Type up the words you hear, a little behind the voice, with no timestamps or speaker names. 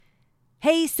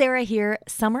Hey, Sarah here.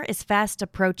 Summer is fast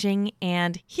approaching,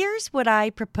 and here's what I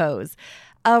propose.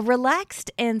 A relaxed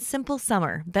and simple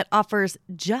summer that offers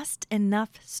just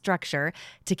enough structure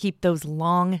to keep those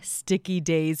long, sticky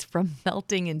days from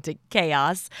melting into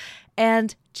chaos,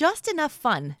 and just enough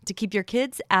fun to keep your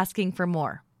kids asking for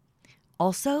more.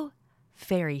 Also,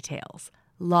 fairy tales.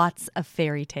 Lots of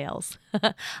fairy tales.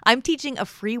 I'm teaching a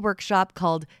free workshop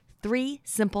called 3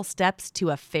 Simple Steps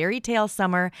to a Fairy Tale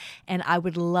Summer, and I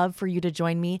would love for you to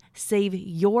join me. Save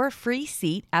your free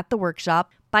seat at the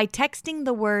workshop by texting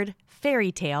the word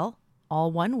fairy tale,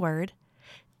 all one word,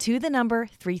 to the number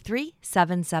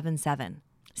 33777.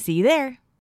 See you there.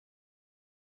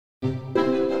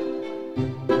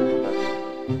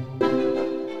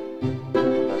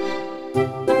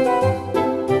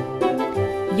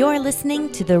 You're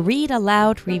listening to the Read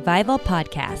Aloud Revival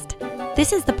Podcast.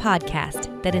 This is the podcast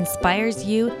that inspires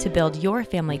you to build your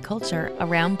family culture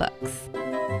around books.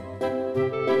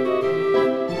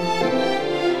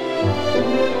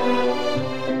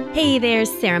 Hey there,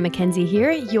 Sarah Mackenzie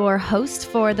here, your host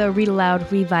for the Read Aloud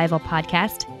Revival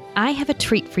Podcast. I have a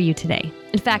treat for you today.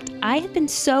 In fact, I have been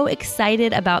so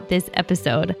excited about this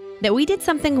episode that we did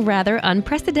something rather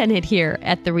unprecedented here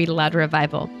at the Read Aloud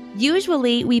Revival.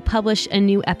 Usually, we publish a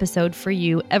new episode for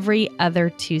you every other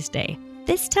Tuesday.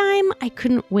 This time, I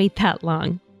couldn't wait that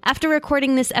long. After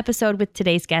recording this episode with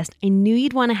today's guest, I knew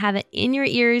you'd want to have it in your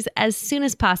ears as soon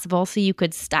as possible so you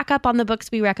could stock up on the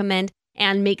books we recommend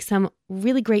and make some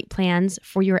really great plans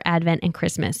for your Advent and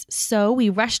Christmas. So we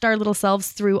rushed our little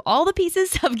selves through all the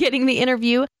pieces of getting the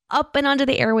interview up and onto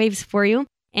the airwaves for you,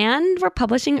 and we're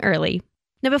publishing early.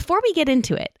 Now, before we get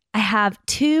into it, I have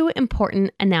 2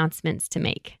 important announcements to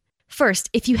make. First,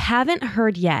 if you haven't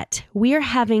heard yet, we are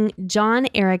having John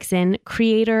Erickson,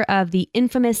 creator of the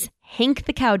infamous Hank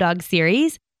the Cowdog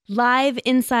series, live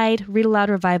inside Read Aloud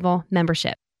Revival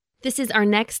membership. This is our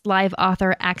next live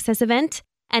author access event,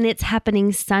 and it's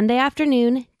happening Sunday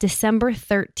afternoon, December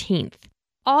 13th.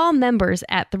 All members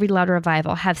at the Read Aloud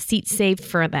Revival have seats saved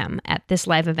for them at this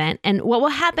live event. And what will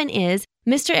happen is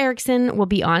Mr. Erickson will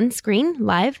be on screen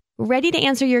live, ready to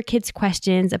answer your kids'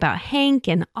 questions about Hank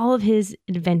and all of his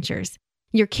adventures.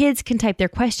 Your kids can type their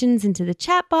questions into the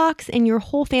chat box, and your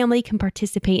whole family can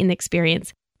participate in the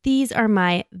experience. These are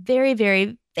my very,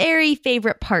 very, very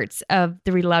favorite parts of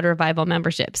the Read Aloud Revival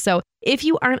membership. So if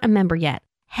you aren't a member yet,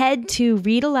 head to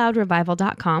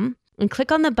readaloudrevival.com and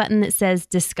click on the button that says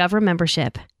Discover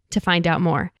Membership to find out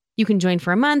more. You can join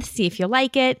for a month, see if you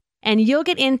like it, and you'll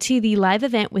get into the live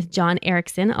event with John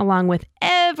Erickson along with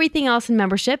everything else in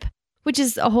membership, which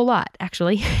is a whole lot,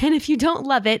 actually. And if you don't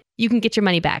love it, you can get your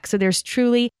money back. So there's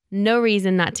truly no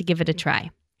reason not to give it a try.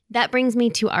 That brings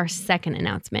me to our second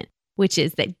announcement, which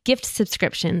is that gift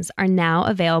subscriptions are now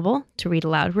available to Read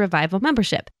Aloud Revival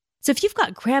membership. So if you've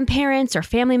got grandparents or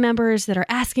family members that are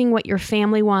asking what your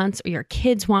family wants or your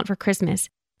kids want for Christmas,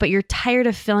 but you're tired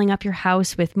of filling up your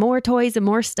house with more toys and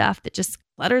more stuff that just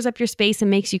clutters up your space and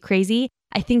makes you crazy,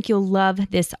 I think you'll love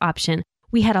this option.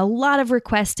 We had a lot of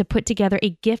requests to put together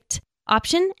a gift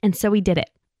option, and so we did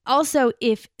it. Also,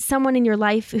 if someone in your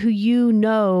life who you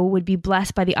know would be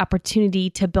blessed by the opportunity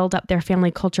to build up their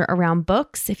family culture around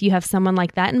books, if you have someone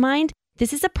like that in mind,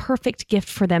 this is a perfect gift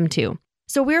for them too.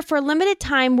 So for a limited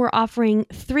time, we're offering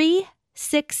 3,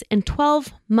 6, and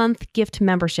 12-month gift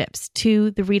memberships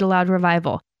to the Read Aloud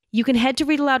Revival. You can head to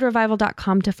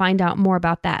readaloudrevival.com to find out more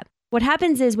about that. What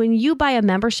happens is when you buy a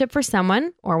membership for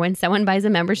someone, or when someone buys a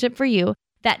membership for you,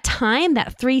 that time,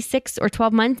 that 3, 6, or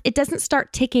 12 months, it doesn't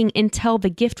start ticking until the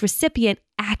gift recipient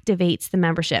activates the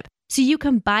membership. So you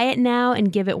can buy it now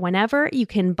and give it whenever. You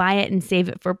can buy it and save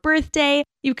it for birthday.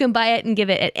 You can buy it and give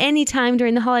it at any time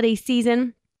during the holiday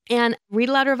season. And Read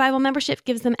Aloud Revival membership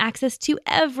gives them access to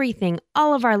everything.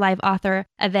 All of our live author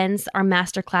events, our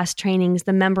masterclass trainings,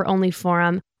 the member-only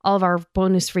forum, all of our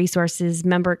bonus resources,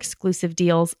 member-exclusive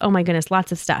deals. Oh my goodness,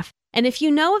 lots of stuff. And if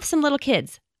you know of some little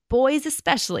kids, boys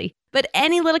especially, but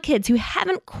any little kids who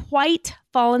haven't quite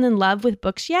fallen in love with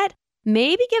books yet,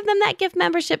 maybe give them that gift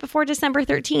membership before December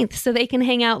 13th so they can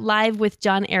hang out live with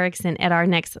John Erickson at our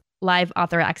next live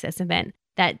author access event.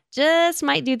 That just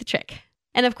might do the trick.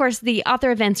 And of course, the author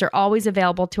events are always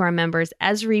available to our members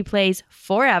as replays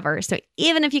forever. So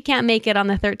even if you can't make it on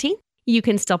the 13th, you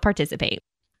can still participate.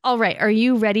 All right, are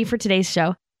you ready for today's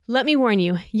show? Let me warn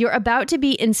you, you're about to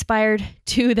be inspired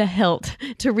to the hilt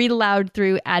to read aloud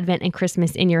through Advent and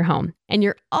Christmas in your home. And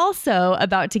you're also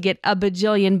about to get a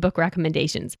bajillion book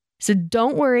recommendations. So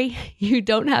don't worry, you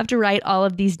don't have to write all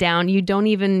of these down. You don't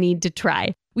even need to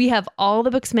try. We have all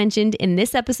the books mentioned in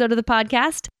this episode of the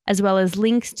podcast, as well as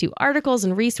links to articles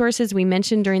and resources we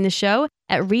mentioned during the show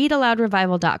at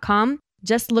readaloudrevival.com.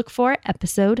 Just look for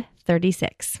episode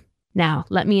 36. Now,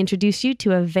 let me introduce you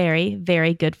to a very,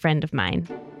 very good friend of mine.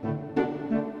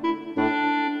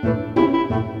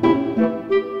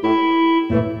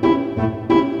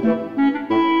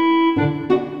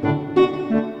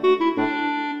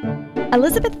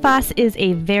 Elizabeth Foss is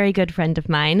a very good friend of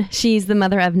mine. She's the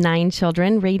mother of 9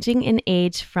 children, ranging in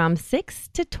age from 6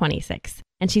 to 26.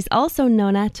 And she's also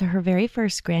Nona to her very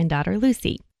first granddaughter,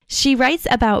 Lucy. She writes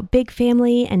about big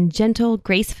family and gentle,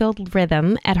 grace-filled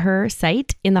rhythm at her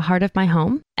site, In the Heart of My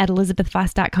Home, at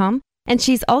elizabethfoss.com. And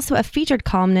she's also a featured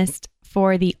columnist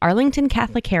for the Arlington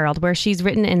Catholic Herald, where she's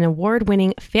written an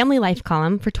award-winning family life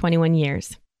column for 21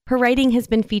 years. Her writing has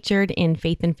been featured in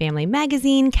Faith and Family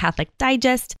Magazine, Catholic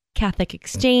Digest, Catholic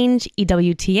Exchange,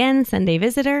 EWTN, Sunday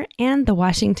Visitor, and The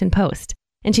Washington Post.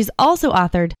 And she's also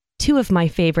authored 2 of my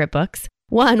favorite books,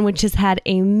 one which has had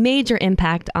a major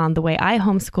impact on the way I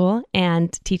homeschool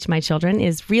and teach my children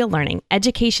is Real Learning,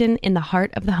 Education in the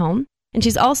Heart of the Home. And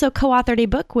she's also co-authored a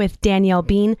book with Danielle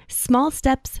Bean, Small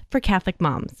Steps for Catholic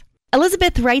Moms.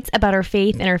 Elizabeth writes about her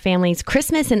faith and her family's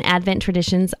Christmas and Advent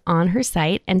traditions on her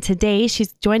site. And today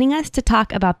she's joining us to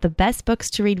talk about the best books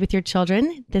to read with your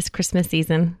children this Christmas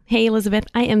season. Hey, Elizabeth,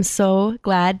 I am so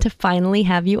glad to finally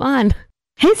have you on.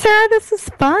 Hey, Sarah, this is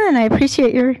fun. I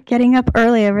appreciate your getting up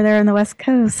early over there on the West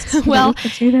Coast. Well, we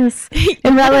could do this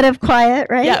in relative quiet,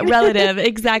 right? Yeah, relative.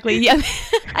 Exactly. Yeah.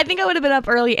 I think I would have been up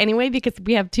early anyway because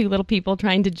we have 2 little people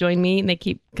trying to join me and they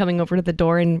keep coming over to the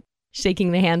door and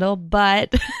shaking the handle.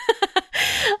 But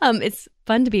it's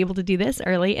fun to be able to do this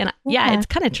early. And yeah, it's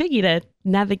kind of tricky to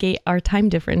navigate our time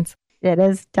difference. It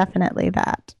is definitely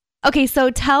that. Okay, so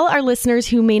tell our listeners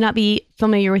who may not be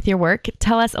familiar with your work,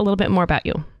 tell us a little bit more about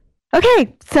you.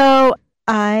 Okay, so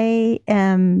I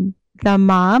am the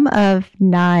mom of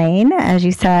 9, as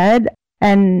you said,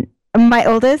 and my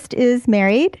oldest is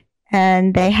married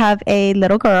and they have a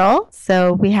little girl.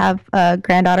 So we have a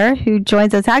granddaughter who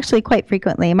joins us actually quite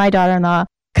frequently. My daughter-in-law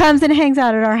comes and hangs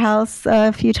out at our house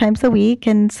a few times a week.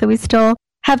 And so we still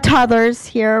have toddlers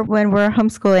here when we're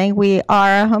homeschooling. We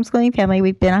are a homeschooling family.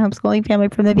 We've been a homeschooling family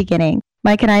from the beginning.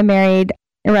 Mike and I married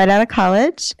right out of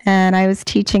college, and I was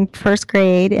teaching first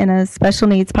grade in a special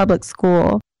needs public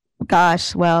school.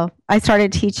 Gosh, well, I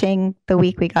started teaching the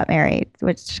week we got married,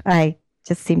 which I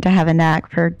just seem to have a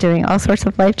knack for doing all sorts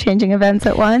of life-changing events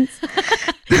at once.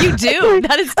 You do?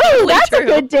 That is totally that's true. A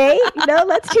good day.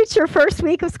 Let's teach your first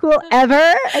week of school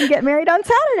ever and get married on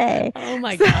Saturday. Oh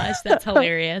my gosh, that's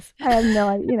hilarious. I have no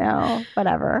idea,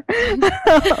 whatever.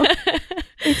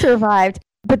 We survived.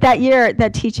 But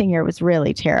that teaching year was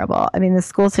really terrible. I mean, the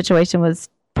school situation was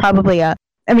probably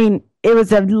it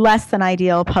was a less than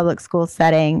ideal public school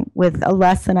setting with a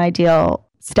less than ideal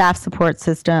staff support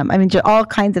system. I mean, all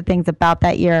kinds of things about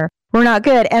that year were not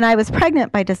good. And I was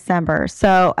pregnant by December.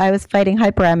 So I was fighting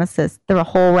hyperemesis the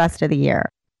whole rest of the year.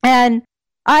 And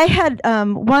I had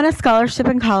won a scholarship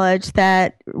in college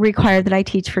that required that I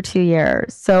teach for 2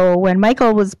 years. So when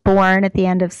Michael was born at the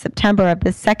end of September of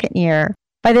the second year,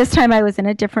 by this time, I was in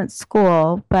a different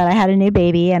school, but I had a new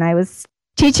baby and I was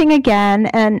teaching again.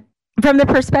 And from the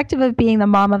perspective of being the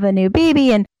mom of a new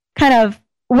baby and kind of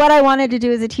what I wanted to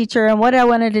do as a teacher and what I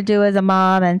wanted to do as a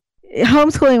mom, and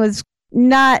homeschooling was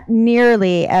not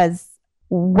nearly as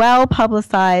well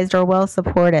publicized or well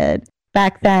supported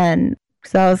back then.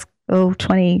 So I was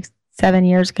 27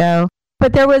 years ago.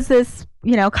 But there was this,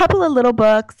 couple of little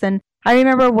books, and I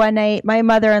remember one night my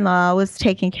mother-in-law was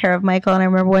taking care of Michael, and I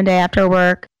remember one day after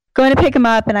work going to pick him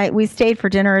up, and we stayed for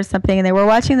dinner or something, and they were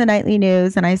watching the nightly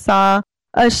news, and I saw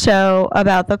a show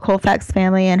about the Colfax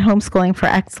family and homeschooling for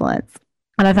excellence.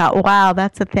 And I thought, wow,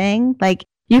 that's a thing. Like,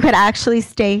 you could actually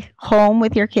stay home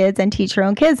with your kids and teach your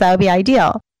own kids. That would be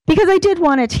ideal. Because I did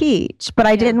want to teach, but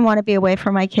I didn't want to be away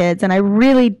from my kids, and I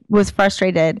really was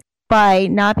frustrated by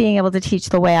not being able to teach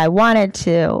the way I wanted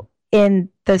to in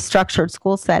the structured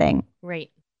school setting.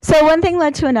 Right. So one thing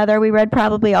led to another. We read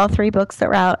probably all 3 books that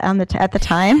were out at the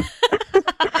time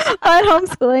on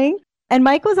homeschooling. And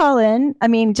Mike was all in. I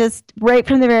mean, just right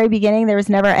from the very beginning, there was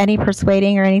never any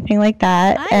persuading or anything like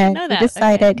that. I didn't know that. We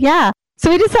decided,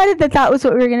 So we decided that was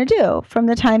what we were going to do from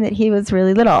the time that he was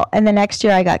really little. And the next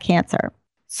year I got cancer.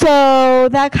 So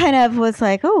that kind of was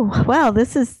like, oh, well,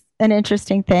 this is an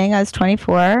interesting thing. I was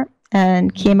 24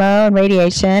 and chemo and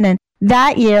radiation. And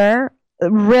that year,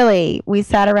 really, we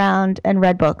sat around and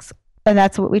read books. And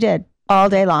that's what we did all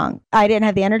day long. I didn't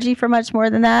have the energy for much more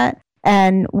than that.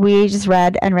 And we just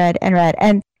read and read and read.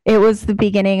 And it was the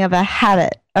beginning of a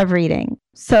habit of reading.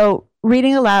 So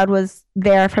reading aloud was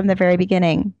there from the very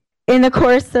beginning. In the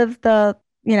course of the,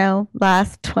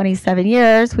 last 27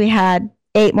 years, we had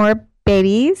 8 more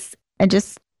babies and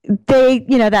just they,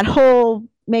 that whole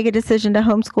make a decision to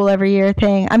homeschool every year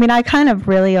thing. I mean, I kind of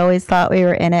really always thought we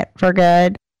were in it for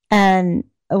good. And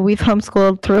we've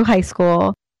homeschooled through high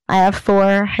school. I have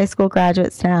 4 high school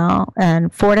graduates now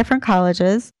and 4 different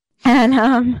colleges,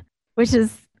 and which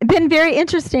has been very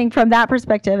interesting from that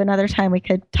perspective. Another time we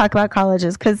could talk about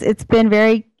colleges, because it's been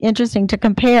very interesting to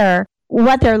compare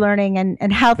what they're learning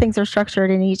and how things are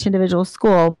structured in each individual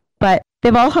school. But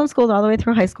they've all homeschooled all the way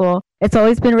through high school. It's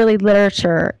always been really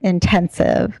literature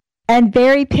intensive and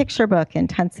very picture book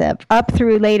intensive, up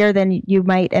through later than you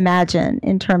might imagine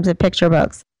in terms of picture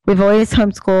books. We've always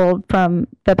homeschooled from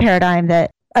the paradigm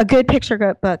that a good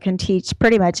picture book can teach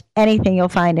pretty much anything you'll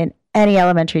find in any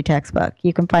elementary textbook.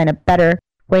 You can find a better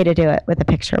way to do it with a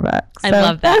picture book. So I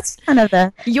love that. That's kind of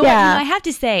the, I have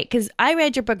to say, because I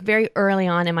read your book very early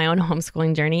on in my own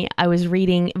homeschooling journey. I was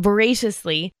reading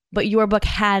voraciously, but your book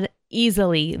had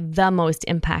easily the most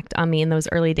impact on me in those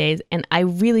early days. And I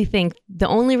really think the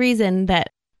only reason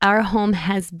that our home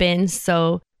has been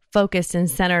so focused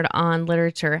and centered on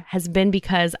literature has been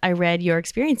because I read your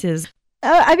experiences.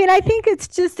 I mean, I think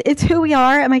it's who we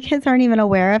are. And my kids aren't even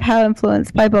aware of how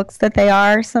influenced by books that they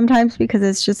are sometimes, because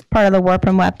it's just part of the warp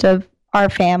and weft of our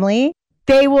family.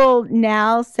 They will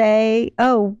now say,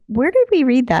 oh, where did we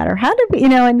read that? Or how did we,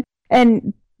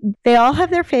 and they all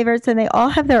have their favorites and they all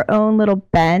have their own little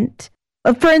bent.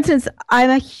 For instance,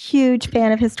 I'm a huge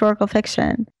fan of historical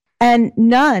fiction, and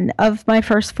none of my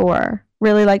first 4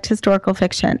 really liked historical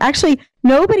fiction. Actually,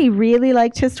 nobody really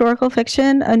liked historical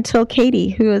fiction until Katie,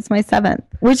 who is my 7th,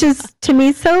 which is to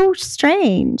me so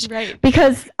strange, right?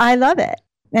 Because I love it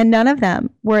and none of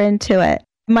them were into it.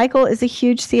 Michael is a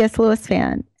huge C.S. Lewis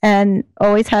fan and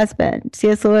always has been.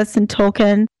 C.S. Lewis and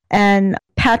Tolkien. And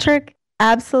Patrick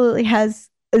absolutely has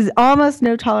almost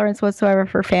no tolerance whatsoever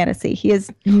for fantasy. He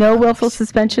has no willful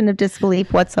suspension of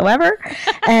disbelief whatsoever.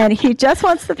 And he just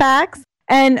wants the facts.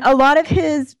 And a lot of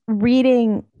his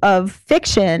reading of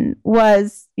fiction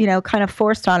was, kind of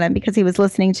forced on him because he was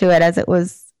listening to it as it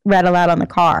was read aloud on the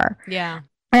car. Yeah.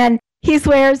 And he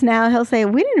swears now, he'll say,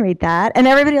 we didn't read that. And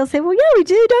everybody will say, well, yeah, we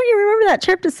do. Don't you remember that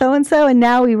trip to so-and-so? And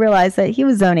now we realize that he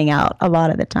was zoning out a lot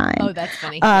of the time. Oh, that's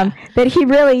funny. That he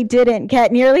really didn't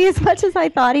get nearly as much as I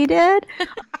thought he did.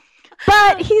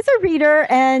 But he's a reader,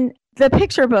 and the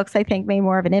picture books, I think, made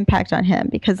more of an impact on him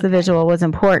because the visual was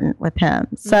important with him.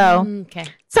 So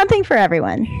something for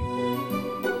everyone.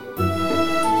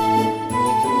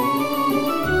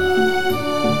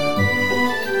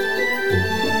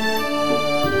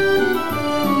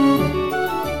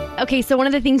 Okay, so one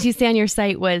of the things you say on your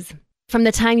site was from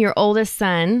the time your oldest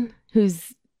son,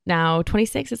 who's now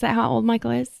 26, is that how old Michael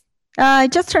is?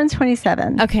 Just turned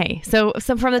 27. Okay, so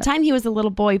from the time he was a little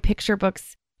boy, picture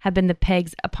books have been the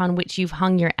pegs upon which you've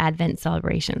hung your Advent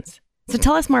celebrations. So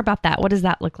tell us more about that. What does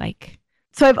that look like?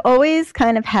 So I've always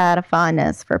kind of had a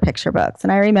fondness for picture books.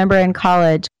 And I remember in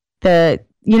college, the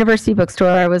university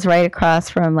bookstore was right across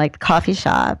from like the coffee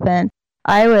shop. And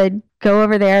I would go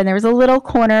over there, and there was a little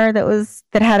corner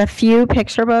that had a few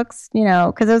picture books,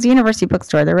 because it was a university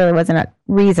bookstore. There really wasn't a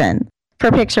reason for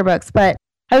picture books, but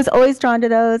I was always drawn to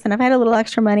those. And if I had a little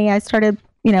extra money, I started,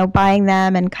 buying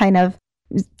them and kind of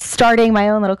starting my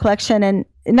own little collection, and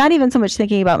not even so much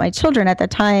thinking about my children at the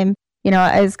time.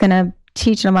 I was going to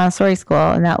teach in a Montessori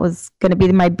school, and that was going to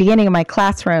be my beginning of my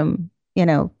classroom,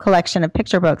 collection of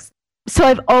picture books. So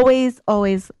I've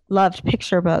always loved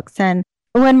picture books. And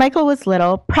when Michael was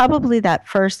little, probably that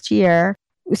first year,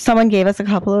 someone gave us a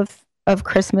couple of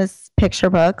Christmas picture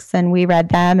books, and we read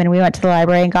them, and we went to the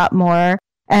library and got more.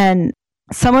 And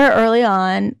somewhere early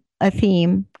on, a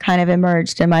theme kind of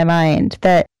emerged in my mind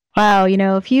that, wow,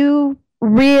 if you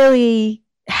really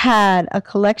had a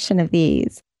collection of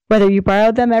these, whether you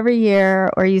borrowed them every year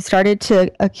or you started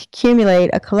to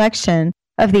accumulate a collection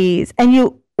of these and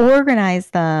you organize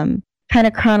them kind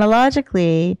of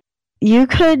chronologically, you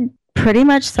could pretty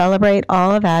much celebrate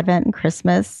all of Advent and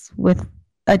Christmas with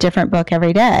a different book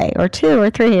every day, or 2 or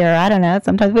 3, or I don't know,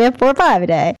 sometimes we have 4 or 5 a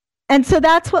day. And so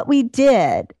that's what we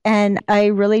did. And I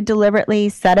really deliberately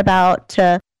set about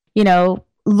to,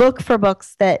 look for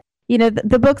books that,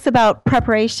 the books about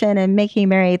preparation and making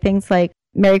merry, things like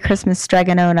Merry Christmas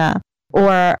Stregonona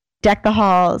or Deck the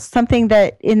Halls, something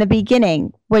that in the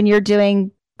beginning, when you're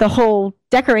doing the whole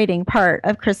decorating part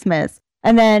of Christmas,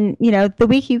 and then, the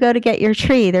week you go to get your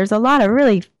tree, there's a lot of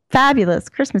really fabulous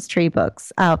Christmas tree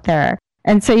books out there.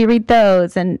 And so you read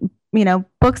those, and,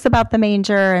 books about the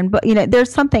manger, and,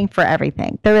 there's something for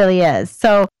everything. There really is.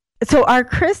 So our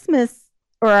Christmas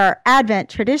or our Advent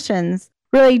traditions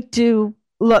really do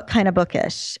look kind of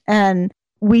bookish. And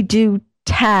we do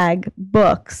tag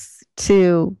books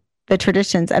to the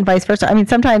traditions and vice versa. I mean,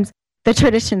 sometimes the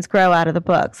traditions grow out of the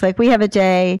books. Like we have a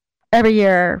day every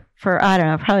year for, I don't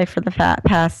know, probably for the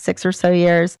past 6 or so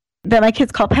years that my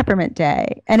kids call Peppermint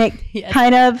Day. And it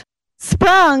kind of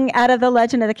sprung out of The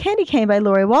Legend of the Candy Cane by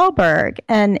Lori Wahlberg.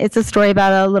 And it's a story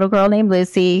about a little girl named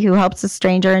Lucy who helps a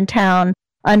stranger in town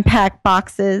unpack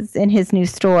boxes in his new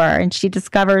store. And she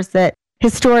discovers that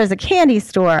his store is a candy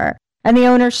store. And the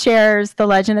owner shares the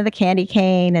legend of the candy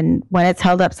cane. And when it's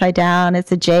held upside down,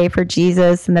 it's a J for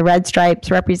Jesus. And the red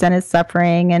stripes represent his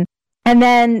suffering. And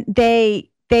then they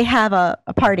have a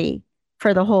party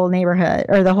for the whole neighborhood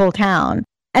or the whole town.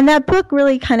 And that book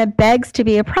really kind of begs to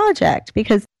be a project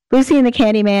because Lucy and the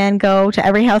Candyman go to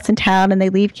every house in town and they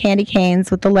leave candy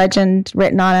canes with the legend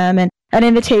written on them and an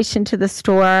invitation to the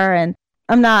store. And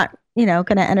I'm not, going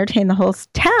to entertain the whole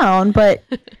town, but,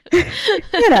 maybe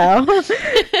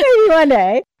one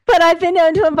day. But I've been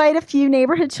known to invite a few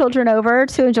neighborhood children over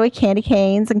to enjoy candy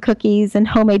canes and cookies and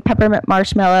homemade peppermint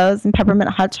marshmallows and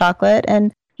peppermint hot chocolate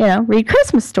and, read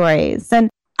Christmas stories. And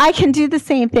I can do the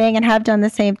same thing and have done the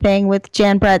same thing with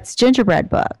Jan Brett's gingerbread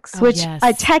books, which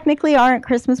technically aren't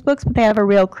Christmas books, but they have a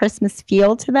real Christmas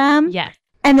feel to them. Yes.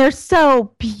 And they're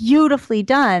so beautifully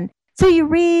done. So you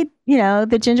read,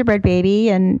 The Gingerbread Baby,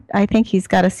 and I think he's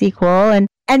got a sequel, and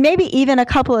maybe even a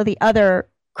couple of the other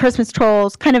Christmas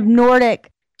Trolls, kind of Nordic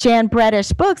Jan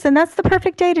Brettish books, and that's the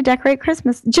perfect day to decorate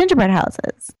Christmas gingerbread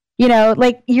houses.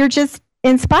 You're just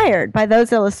inspired by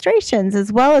those illustrations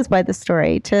as well as by the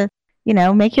story to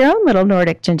make your own little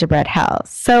Nordic gingerbread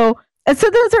house. So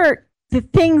those are the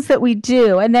things that we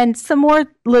do. And then some more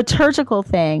liturgical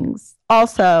things.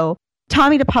 Also,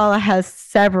 Tommy DePaula has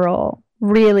several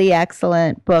really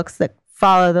excellent books that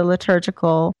follow the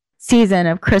liturgical season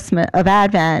of Christmas, of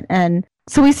Advent. And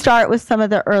so we start with some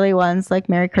of the early ones like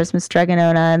Merry Christmas,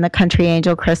 Dragonona, and The Country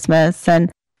Angel Christmas.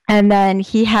 And then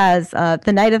he has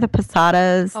The Night of the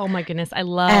Posadas. Oh my goodness, I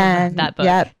love that book.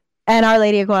 Yep. And Our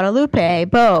Lady of Guadalupe,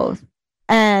 both.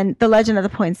 And The Legend of the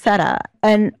Poinsettia.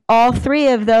 And all three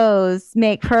of those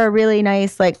make for a really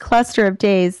nice cluster of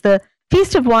days. The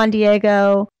Feast of Juan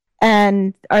Diego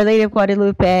and Our Lady of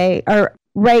Guadalupe are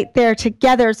right there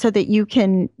together so that you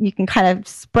can kind of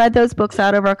spread those books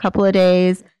out over a couple of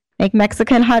days, make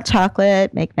Mexican hot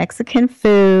chocolate, make Mexican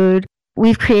food.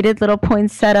 We've created little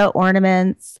poinsettia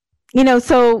ornaments,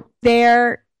 so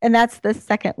there, and that's the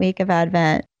second week of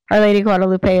Advent. Our Lady of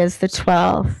Guadalupe is the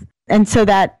 12th. And so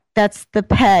that's the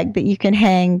peg that you can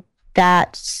hang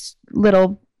that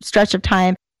little stretch of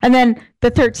time. And then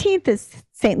the 13th is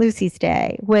St. Lucy's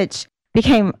Day, which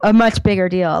became a much bigger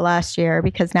deal last year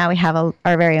because now we have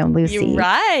our very own Lucy. You're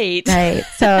right. Right.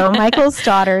 So Michael's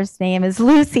daughter's name is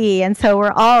Lucy. And so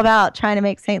we're all about trying to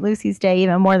make St. Lucy's Day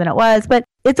even more than it was. But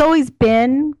it's always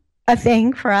been a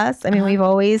thing for us. I mean, we've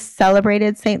always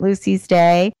celebrated St. Lucy's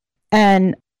Day.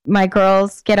 And my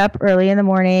girls get up early in the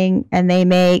morning and they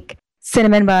make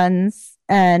cinnamon buns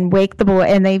and wake the boy,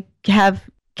 and they have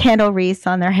candle wreaths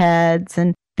on their heads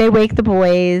and they wake the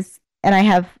boys. And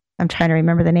I'm trying to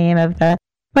remember the name of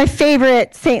my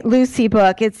favorite St. Lucy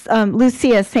book. It's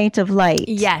Lucia, Saint of Light.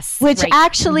 Yes. Which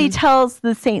actually tells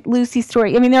the St. Lucy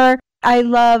story. I mean, I'm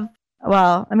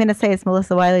going to say it's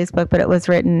Melissa Wiley's book, but I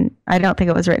don't think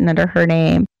it was written under her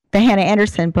name. The Hannah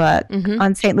Anderson book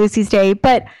on St. Lucy's Day.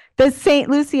 But the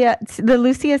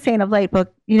Lucia Saint of Light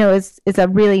book, is a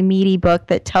really meaty book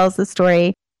that tells the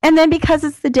story. And then because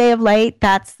it's the Day of Light,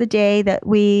 that's the day that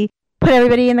we put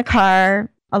everybody in the car,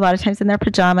 a lot of times in their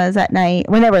pajamas at night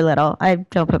when they were little. I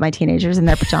don't put my teenagers in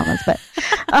their pajamas, but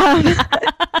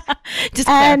just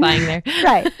clarifying there.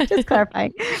 Right, just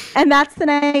clarifying. And that's the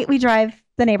night we drive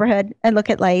the neighborhood and look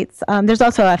at lights. There's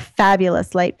also a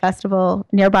fabulous light festival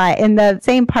nearby in the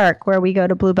same park where we go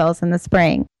to Bluebells in the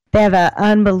spring. They have an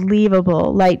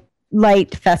unbelievable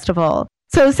light festival.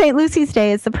 So St. Lucy's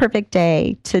Day is the perfect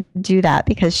day to do that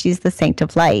because she's the saint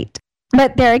of light.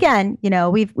 But there again,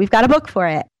 we've got a book for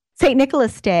it. St.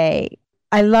 Nicholas Day.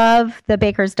 I love The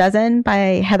Baker's Dozen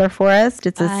by Heather Forrest.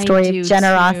 It's a story of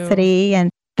generosity. Too. And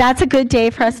that's a good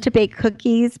day for us to bake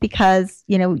cookies because,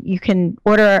 you can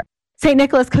order St.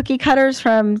 Nicholas cookie cutters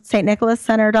from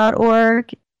stnicholascenter.org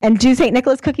and do St.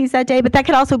 Nicholas cookies that day. But that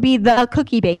could also be the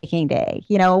cookie baking day,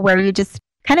 where you just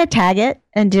kind of tag it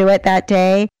and do it that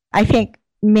day. I think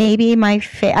maybe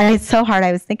it's so hard.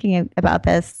 I was thinking about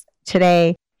this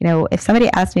today. If somebody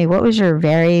asked me, what was your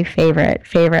very favorite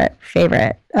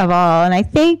of all? And I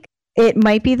think it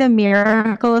might be The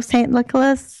Miracle of St.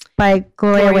 Nicholas by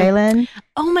Gloria Whalen.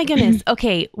 Oh my goodness.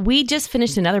 Okay. We just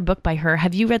finished another book by her.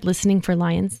 Have you read Listening for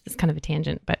Lions? It's kind of a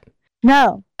tangent, but.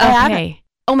 No. Okay.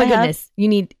 Oh my goodness.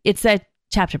 It's a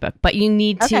chapter book, but you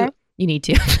need to.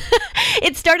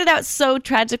 It started out so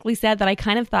tragically sad that I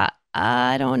kind of thought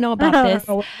I don't know about this.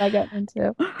 What am I getting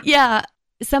into? Yeah.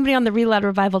 Somebody on the Read Aloud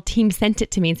Revival team sent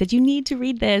it to me and said, you need to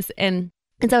read this. And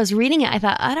as I was reading it, I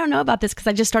thought, I don't know about this because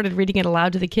I just started reading it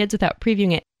aloud to the kids without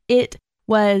previewing it. It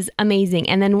was amazing.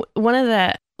 And then one of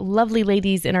the lovely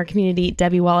ladies in our community,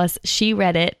 Debbie Wallace, she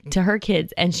read it to her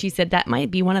kids and she said that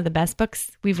might be one of the best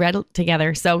books we've read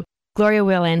together. So Gloria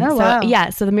Whelan. Oh, wow.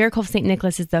 So The Miracle of St.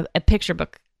 Nicholas is a picture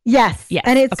book. Yes.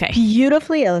 And it's okay.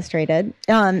 beautifully illustrated.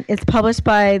 It's published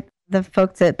by the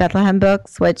folks at Bethlehem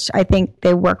Books, which I think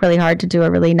they work really hard to do a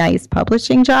really nice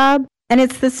publishing job. And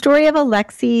it's the story of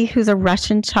Alexei, who's a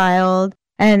Russian child,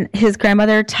 and his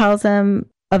grandmother tells him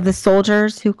of the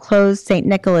soldiers who closed St.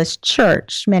 Nicholas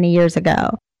Church many years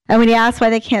ago. And when he asks why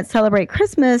they can't celebrate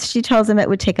Christmas, she tells him it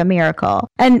would take a miracle.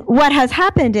 And what has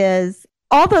happened is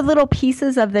all the little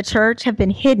pieces of the church have been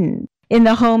hidden in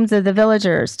the homes of the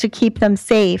villagers to keep them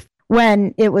safe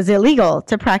when it was illegal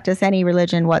to practice any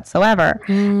religion whatsoever.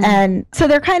 And so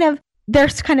they're kind of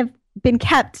been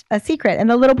kept a secret. And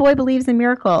the little boy believes in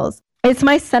miracles. It's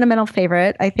my sentimental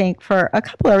favorite, I think, for a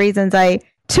couple of reasons.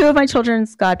 Two of my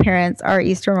children's godparents are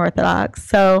Eastern Orthodox.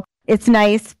 So it's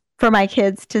nice for my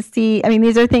kids to see. I mean,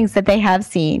 these are things that they have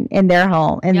seen in their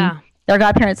home, in their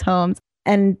godparents' homes.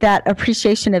 And that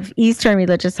appreciation of Eastern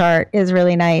religious art is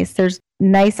really nice. There's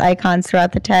nice icons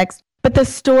throughout the text. But the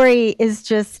story is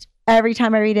just, every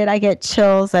time I read it, I get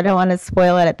chills. I don't want to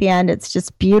spoil it at the end. It's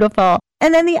just beautiful.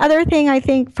 And then the other thing I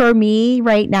think for me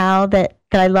right now that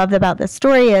I love about this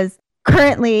story is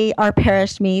currently our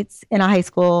parish meets in a high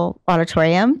school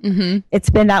auditorium. Mm-hmm.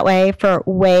 It's been that way for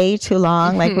way too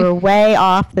long. Like we're way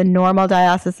off the normal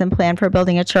diocesan plan for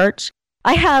building a church.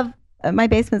 I have my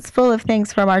basement's full of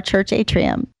things from our church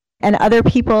atrium, and other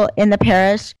people in the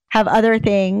parish have other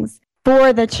things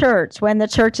for the church when the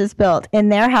church is built in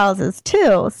their houses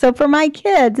too. So for my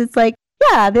kids, it's like,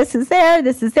 yeah, this is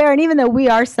there. And even though we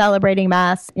are celebrating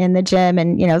Mass in the gym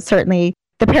and, certainly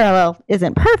the parallel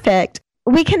isn't perfect,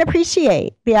 we can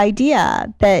appreciate the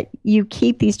idea that you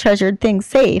keep these treasured things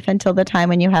safe until the time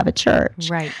when you have a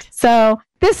church. Right. So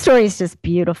this story is just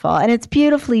beautiful, and it's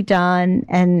beautifully done.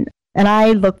 And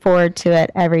I look forward to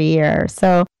it every year.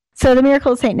 So the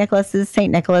Miracle of St. Nicholas is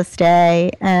St. Nicholas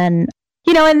Day. And,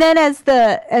 and then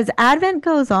as Advent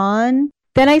goes on,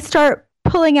 then I start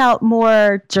pulling out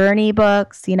more journey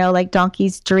books, like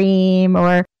Donkey's Dream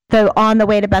or the On the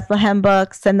Way to Bethlehem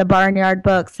books and the Barnyard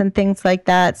books and things like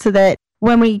that. So that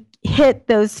when we hit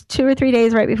those 2 or 3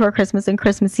 days right before Christmas and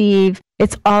Christmas Eve,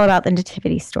 it's all about the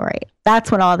nativity story. That's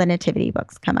when all the nativity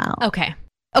books come out.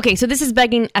 Okay, so this is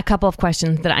begging a couple of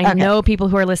questions that I know people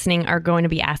who are listening are going to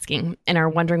be asking and are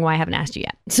wondering why I haven't asked you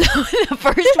yet. So the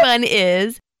first one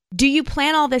is, do you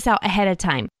plan all this out ahead of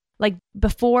time? Like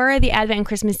before the Advent and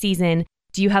Christmas season,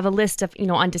 do you have a list of,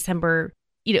 on December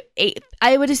 8th?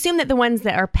 I would assume that the ones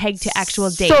that are pegged to actual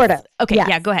dates. Sort of. Okay, yes.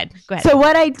 Yeah, go ahead. So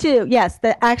what I do, yes,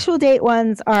 the actual date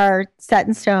ones are set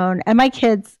in stone. And my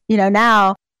kids,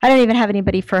 now I don't even have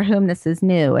anybody for whom this is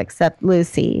new except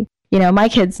Lucy. My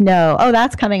kids know,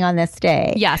 that's coming on this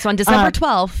day. Yeah, so on December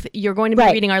 12th, you're going to be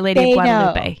reading Our Lady of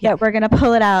Guadalupe. Yeah, we're going to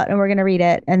pull it out and we're going to read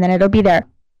it, and then it'll be there.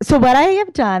 So what I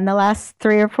have done the last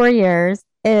 3 or 4 years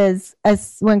is,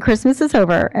 as when Christmas is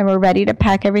over and we're ready to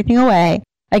pack everything away,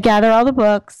 I gather all the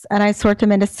books and I sort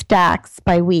them into stacks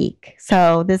by week.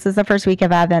 So this is the first week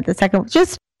of Advent. The second,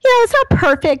 just, it's not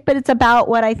perfect, but it's about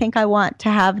what I think I want to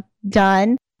have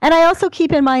done. And I also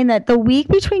keep in mind that the week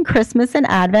between Christmas and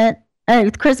Advent,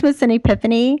 Christmas and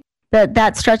Epiphany,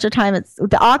 that stretch of time, it's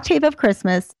the octave of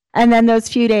Christmas, and then those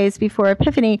few days before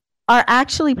Epiphany are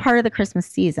actually part of the Christmas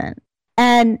season.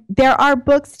 And there are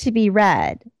books to be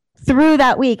read through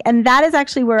that week. And that is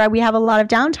actually where we have a lot of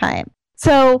downtime.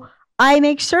 So I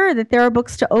make sure that there are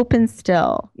books to open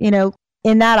still,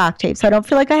 in that octave. So I don't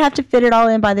feel like I have to fit it all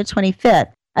in by the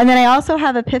 25th. And then I also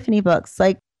have Epiphany books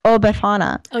like O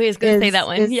Befana. Oh, I was going to say that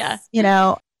one.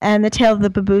 Yeah. And The Tale of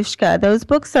the Babushka. Those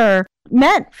books are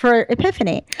meant for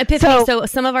Epiphany. So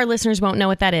some of our listeners won't know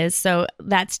what that is. So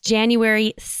that's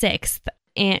January 6th.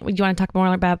 And do you want to talk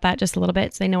more about that just a little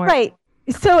bit so they know where? Right.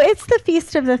 So it's the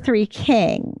Feast of the Three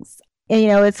Kings.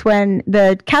 And, it's when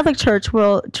the Catholic Church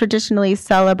will traditionally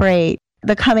celebrate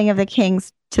the coming of the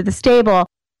kings to the stable.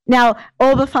 Now,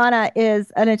 O Befana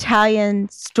is an Italian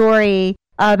story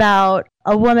about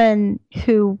a woman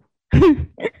who, an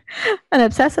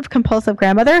obsessive compulsive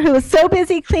grandmother who was so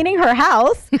busy cleaning her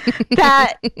house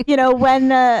that, when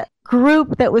the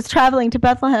group that was traveling to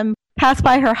Bethlehem passed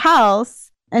by her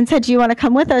house and said, do you want to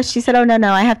come with us? She said, oh,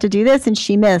 no, I have to do this. And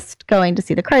she missed going to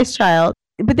see the Christ child.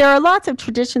 But there are lots of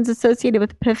traditions associated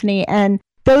with Epiphany, and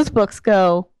those books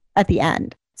go at the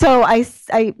end. So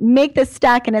I make this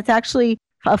stack, and it's actually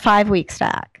a 5-week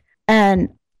stack. And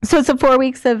so it's the 4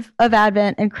 weeks of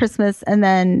Advent and Christmas and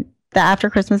then the after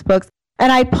Christmas books.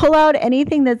 And I pull out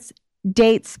anything that's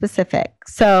date specific.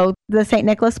 So the St.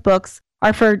 Nicholas books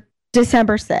are for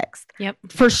December 6th. Yep.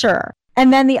 For sure.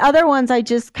 And then the other ones, I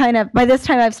just kind of, by this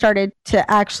time I've started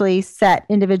to actually set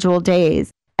individual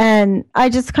days and I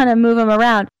just kind of move them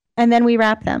around and then we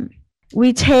wrap them.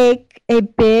 We take a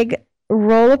big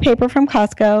roll of paper from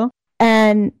Costco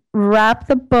and wrap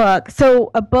the book.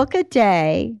 So a book a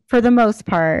day for the most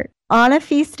part. On a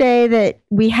feast day that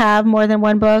we have more than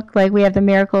one book, like we have the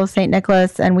Miracle of St.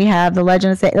 Nicholas and we have the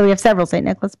Legend of St. We have several St.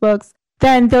 Nicholas books,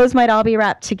 then those might all be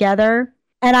wrapped together.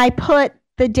 And I put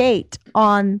the date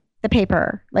on the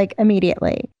paper, like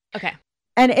immediately. Okay.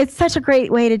 And it's such a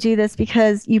great way to do this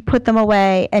because you put them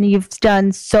away and you've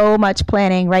done so much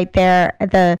planning right there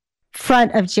at the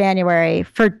front of January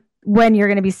for when you're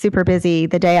going to be super busy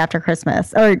the day after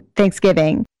Christmas or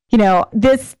Thanksgiving. You know,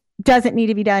 this doesn't need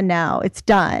to be done now. It's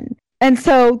done. And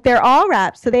so they're all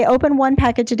wrapped. So they open one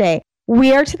package a day.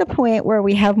 We are to the point where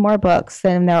we have more books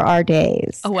than there are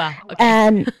days. Oh, wow. Okay.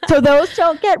 And so those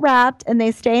don't get wrapped and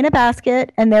they stay in a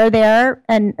basket and they're there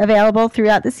and available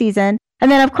throughout the season. And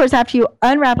then, of course, after you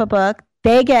unwrap a book,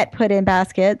 they get put in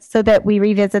baskets so that we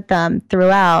revisit them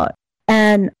throughout.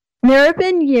 And there have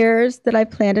been years that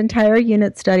I've planned entire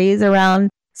unit studies around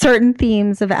certain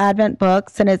themes of Advent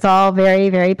books, and it's all very,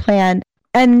 very planned.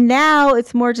 And now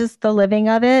it's more just the living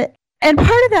of it. And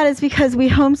part of that is because we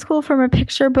homeschool from a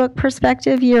picture book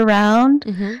perspective year round.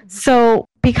 Mm-hmm. So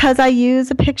because I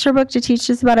use a picture book to teach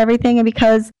just about everything, and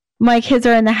because my kids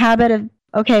are in the habit of,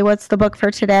 okay, what's the book for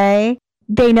today?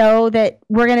 They know that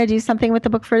we're going to do something with the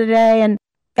book for today. And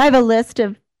I have a list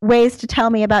of ways to tell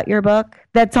me about your book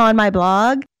that's on my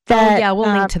blog. We'll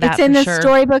link to that. It's in the sure.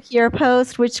 Storybook Year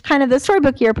Post, which kind of the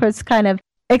Storybook Year Post kind of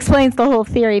explains the whole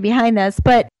theory behind this.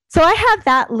 But so I have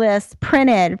that list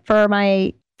printed for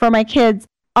my kids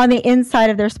on the inside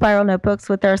of their spiral notebooks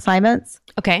with their assignments.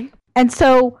 Okay. And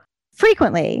so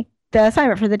frequently the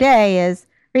assignment for the day is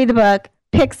read the book,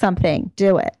 pick something,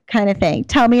 do it kind of thing.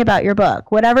 Tell me about your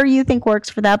book. Whatever you think works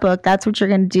for that book, that's what you're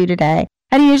going to do today.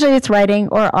 And usually it's writing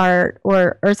or art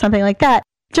or something like that.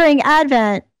 During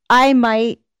Advent, I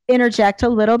might interject a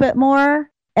little bit more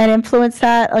and influence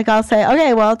that. Like I'll say,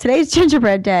 okay, well, today's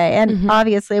gingerbread day. And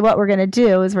obviously what we're going to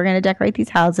do is we're going to decorate these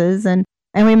houses and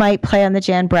we might play on the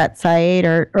Jan Brett site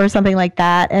or something like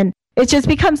that. And it just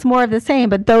becomes more of the same.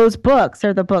 But those books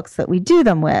are the books that we do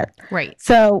them with. Right.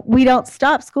 So we don't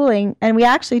stop schooling and we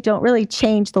actually don't really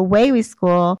change the way we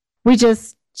school. We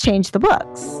just change the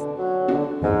books.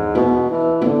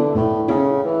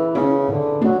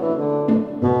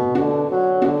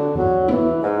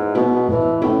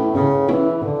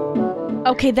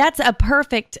 Okay, that's a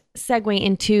perfect segue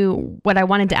into what I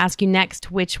wanted to ask you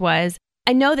next, which was,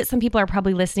 I know that some people are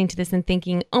probably listening to this and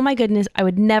thinking, oh my goodness, I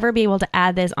would never be able to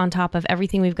add this on top of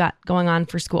everything we've got going on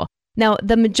for school. Now,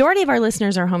 the majority of our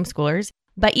listeners are homeschoolers,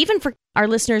 but even for our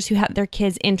listeners who have their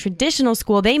kids in traditional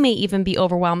school, they may even be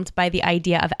overwhelmed by the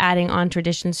idea of adding on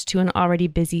traditions to an already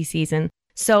busy season.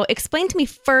 So explain to me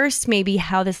first maybe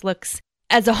how this looks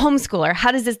as a homeschooler.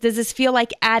 How does this feel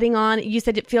like adding on? You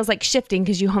said it feels like shifting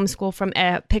because you homeschool from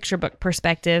a picture book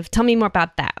perspective. Tell me more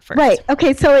about that first. Right.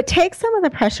 Okay. So it takes some of the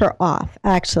pressure off,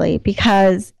 actually,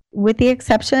 because with the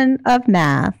exception of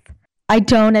math, I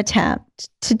don't attempt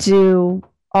to do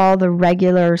all the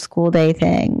regular school day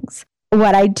things.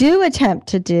 What I do attempt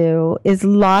to do is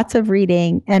lots of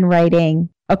reading and writing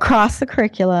across the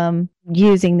curriculum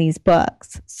using these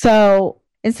books. So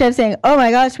instead of saying, oh my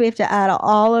gosh, we have to add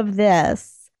all of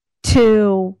this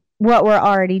to what we're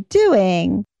already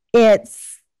doing,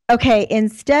 it's, okay,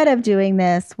 instead of doing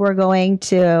this, we're going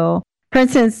to, for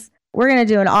instance, we're going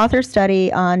to do an author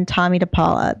study on Tommy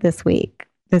DePaula this week.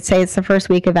 Let's say it's the first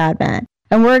week of Advent.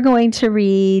 And we're going to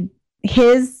read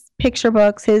his picture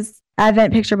books, his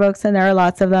Advent picture books, and there are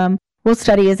lots of them. We'll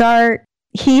study his art.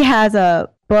 He has a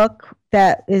book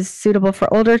that is suitable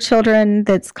for older children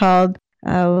that's called,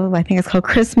 I think it's called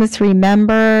Christmas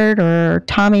Remembered or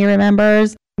Tommy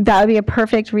Remembers. That would be a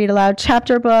perfect read aloud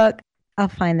chapter book. I'll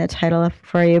find the title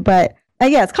for you, but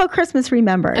yeah, it's called Christmas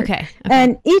Remembered. Okay.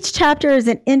 And each chapter is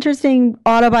an interesting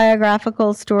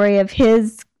autobiographical story of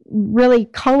his really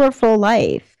colorful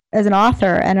life as an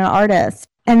author and an artist.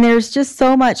 And there's just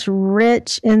so much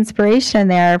rich inspiration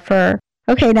there for,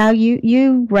 okay, now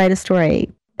you write a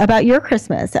story about your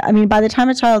Christmas. I mean, by the time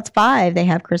a child's 5, they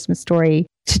have Christmas story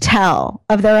to tell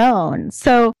of their own.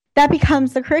 So that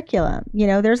becomes the curriculum. You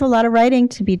know, there's a lot of writing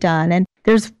to be done, and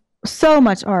there's so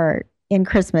much art in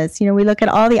Christmas. You know, we look at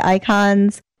all the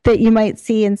icons that you might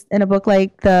see in a book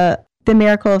like the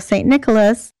Miracle of St.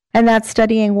 Nicholas. and that's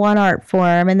studying one art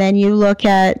form. And then you look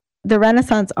at the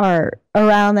Renaissance art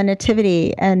around the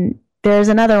Nativity, and there's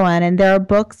another one. And there are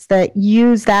books that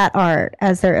use that art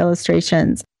as their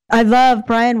illustrations. I love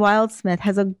Brian Wildsmith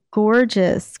has a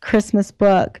gorgeous Christmas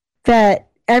book that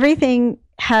everything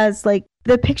has, like,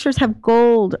 the pictures have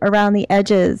gold around the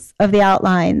edges of the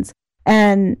outlines.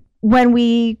 And when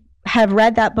we have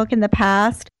read that book in the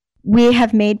past, we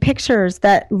have made pictures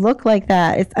that look like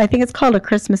that. I think it's called A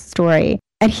Christmas Story.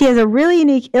 And he has a really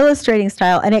unique illustrating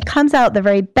style, and it comes out the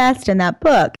very best in that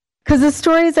book because the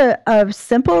story is a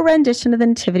simple rendition of the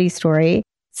Nativity story.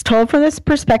 It's told from this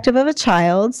perspective of a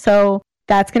child, so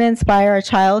that's going to inspire a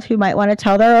child who might want to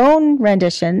tell their own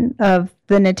rendition of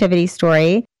the Nativity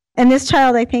story. And this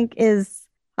child, I think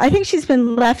she's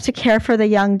been left to care for the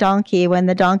young donkey when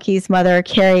the donkey's mother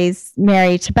carries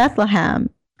Mary to Bethlehem.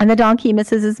 And the donkey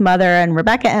misses his mother, and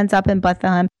Rebecca ends up in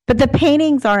Bethlehem. But the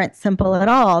paintings aren't simple at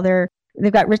all.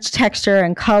 They've got rich texture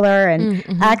and color and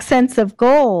accents of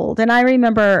gold. And I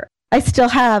remember I still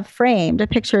have framed a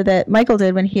picture that Michael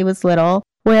did when he was little,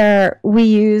 where we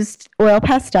used oil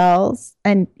pastels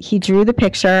and he drew the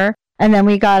picture. And then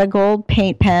we got a gold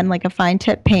paint pen, like a fine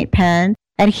tip paint pen.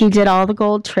 And he did all the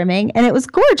gold trimming. And it was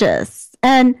gorgeous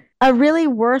and a really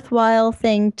worthwhile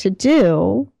thing to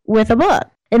do with a book.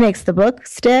 It makes the book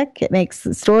stick. It makes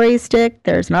the story stick.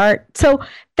 There's an art. So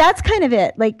that's kind of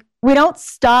it. Like, we don't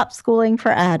stop schooling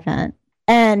for Advent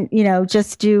and,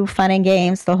 just do fun and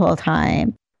games the whole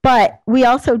time. But we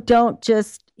also don't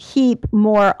just heap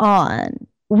more on.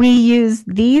 We use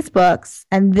these books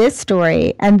and this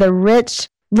story and the rich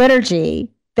liturgy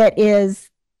that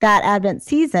is that Advent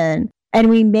season, and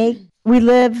we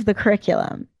live the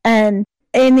curriculum. And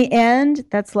in the end,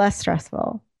 that's less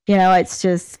stressful. It's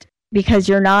just because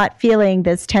you're not feeling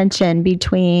this tension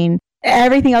between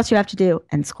everything else you have to do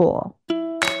and school.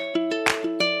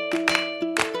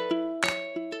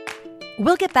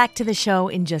 We'll get back to the show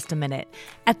in just a minute.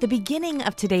 At the beginning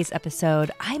of today's episode,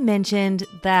 I mentioned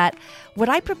that what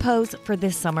I propose for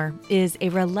this summer is a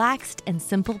relaxed and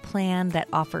simple plan that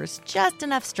offers just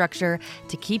enough structure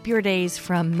to keep your days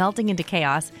from melting into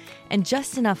chaos and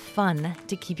just enough fun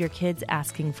to keep your kids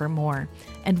asking for more.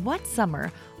 And what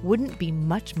summer wouldn't be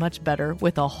much, much better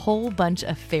with a whole bunch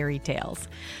of fairy tales?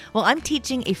 Well, I'm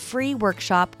teaching a free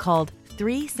workshop called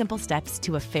 3 Simple Steps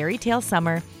to a Fairy Tale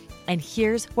Summer. And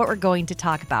here's what we're going to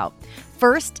talk about.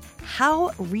 First,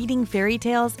 how reading fairy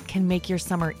tales can make your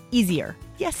summer easier.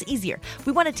 Yes, easier.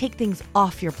 We want to take things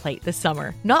off your plate this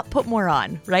summer, not put more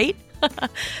on, right?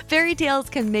 Fairy tales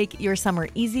can make your summer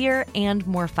easier and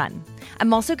more fun.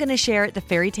 I'm also going to share the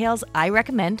fairy tales I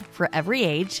recommend for every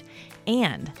age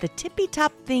and the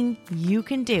tippy-top thing you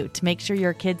can do to make sure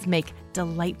your kids make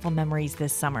delightful memories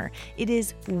this summer. It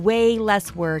is way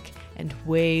less work and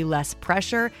way less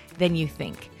pressure than you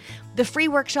think. The free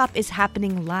workshop is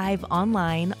happening live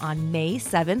online on May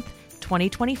 7th,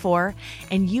 2024,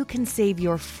 and you can save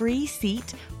your free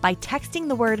seat by texting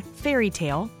the word fairy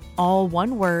tale, all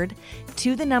one word,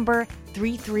 to the number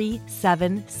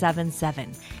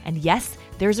 33777. And yes,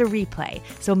 there's a replay,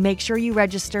 so make sure you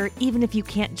register even if you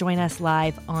can't join us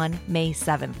live on May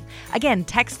 7th. Again,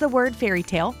 text the word fairy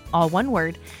tale, all one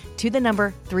word, to the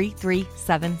number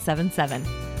 33777.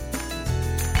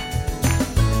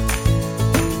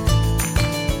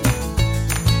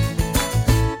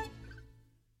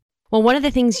 Well, one of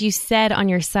the things you said on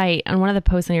your site, on one of the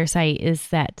posts on your site, is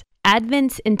that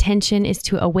Advent's intention is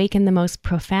to awaken the most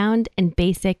profound and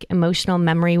basic emotional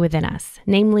memory within us,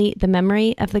 namely the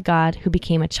memory of the God who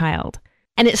became a child.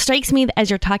 And it strikes me as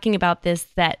you're talking about this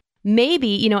that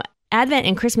maybe, Advent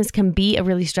and Christmas can be a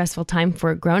really stressful time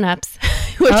for grown-ups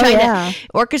who are trying to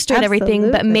orchestrate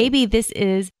everything, but maybe this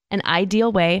is an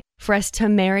ideal way for us to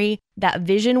marry that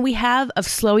vision we have of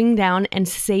slowing down and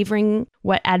savoring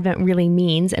what Advent really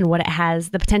means and what it has,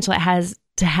 the potential it has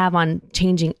to have on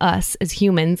changing us as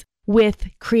humans, with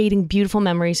creating beautiful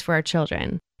memories for our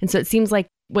children. And so it seems like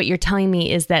what you're telling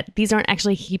me is that these aren't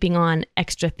actually heaping on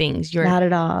extra things. You're not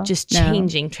at all. Just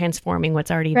changing, transforming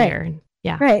what's already there.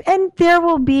 Yeah. Right. And there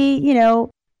will be,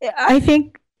 I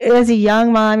think as a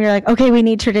young mom, you're like, okay, we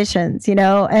need traditions,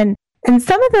 and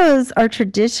some of those are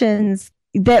traditions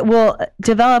that will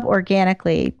develop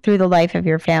organically through the life of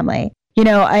your family. You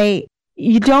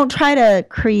don't try to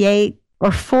create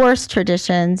or force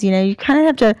traditions. You kind of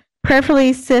have to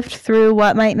prayerfully sift through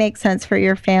what might make sense for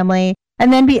your family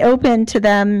and then be open to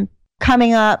them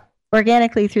coming up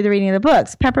organically through the reading of the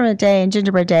books. Peppermint Day and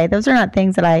Gingerbread Day, those are not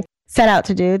things that I set out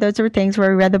to do. Those are things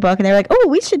where we read the book and they're like, oh,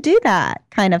 we should do that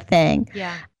kind of thing.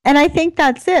 Yeah. And I think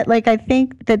that's it. Like, I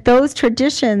think that those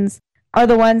traditions are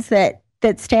the ones that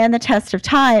stand the test of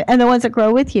time and the ones that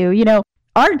grow with you.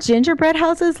 our gingerbread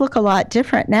houses look a lot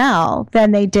different now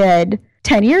than they did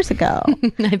 10 years ago.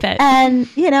 I bet. And,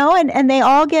 and they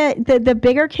all get, the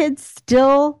bigger kids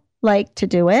still like to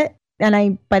do it.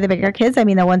 And by the bigger kids, I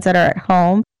mean the ones that are at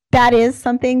home. That is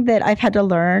something that I've had to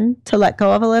learn to let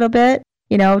go of a little bit.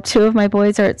 2 of my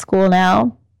boys are at school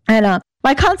now. And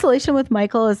my consolation with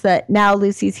Michael is that now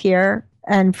Lucy's here.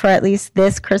 And for at least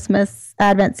this Christmas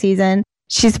Advent season,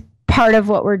 she's part of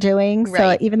what we're doing.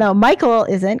 Right. So even though Michael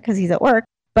isn't because he's at work,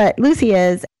 but Lucy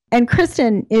is. And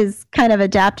Kristen is kind of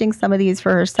adapting some of these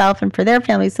for herself and for their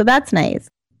family. So that's nice.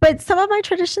 But some of my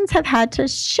traditions have had to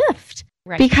shift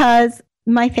because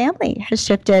my family has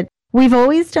shifted. We've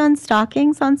always done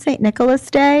stockings on St. Nicholas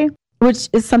Day, which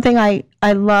is something I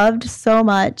loved so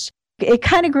much. It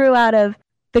kind of grew out of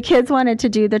the kids wanted to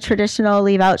do the traditional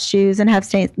leave out shoes and have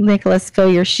St. Nicholas fill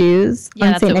your shoes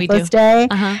on St. Nicholas Day.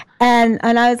 Uh-huh. And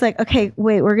I was like, okay,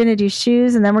 wait, we're going to do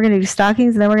shoes and then we're going to do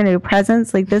stockings and then we're going to do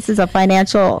presents. Like this is a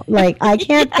financial, I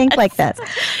can't think like this.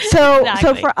 So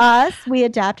for us, we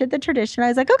adapted the tradition. I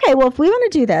was like, okay, well, if we want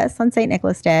to do this on St.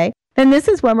 Nicholas Day, then this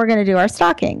is when we're going to do our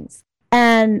stockings.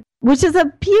 And which is a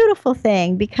beautiful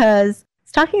thing because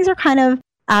stockings are kind of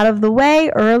out of the way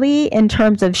early in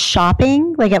terms of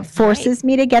shopping. Like it forces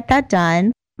me to get that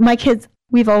done. My kids,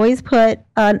 we've always put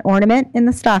an ornament in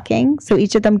the stocking. So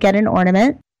each of them get an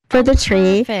ornament for the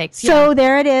tree. Perfect. So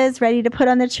there it is, ready to put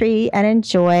on the tree and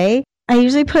enjoy. I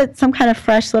usually put some kind of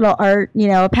fresh little art,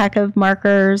 a pack of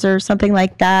markers or something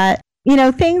like that.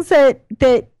 Things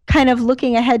that kind of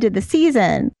looking ahead to the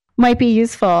season might be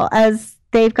useful as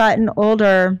they've gotten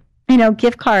older,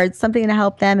 gift cards, something to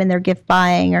help them in their gift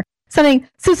buying or something.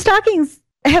 So stockings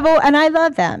and I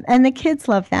love them and the kids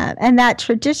love them. And that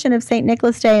tradition of St.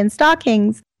 Nicholas Day and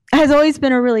stockings has always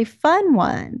been a really fun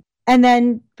one. And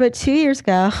then, but 2 years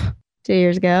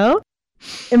ago,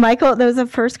 and Michael, that was the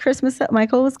first Christmas that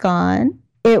Michael was gone.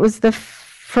 It was the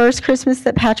first Christmas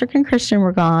that Patrick and Christian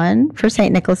were gone for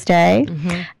St. Nicholas Day.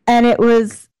 Mm-hmm. And it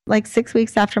was like 6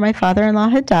 weeks after my father-in-law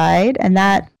had died. And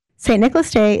that St.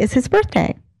 Nicholas Day is his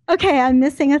birthday. Okay, I'm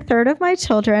missing a third of my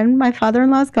children. My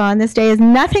father-in-law's gone. This day is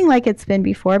nothing like it's been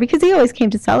before because he always came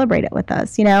to celebrate it with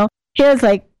us. He was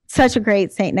like such a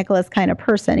great St. Nicholas kind of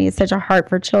person. He has such a heart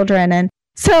for children. And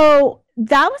so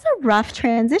that was a rough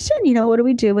transition. What do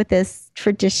we do with this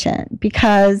tradition?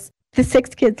 Because the 6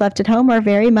 kids left at home are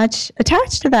very much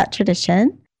attached to that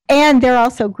tradition. And they're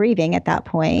also grieving at that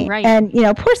point. Right. And,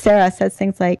 poor Sarah says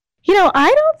things like,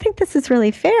 I don't think this is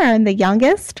really fair. I'm the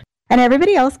youngest and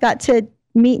everybody else got to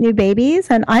meet new babies.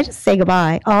 And I just say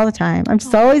goodbye all the time. I'm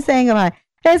just always saying goodbye.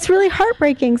 And it's really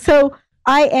heartbreaking. So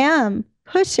I am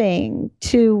pushing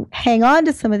to hang on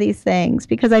to some of these things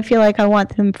because I feel like I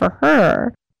want them for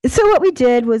her. So what we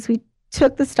did was we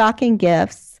took the stocking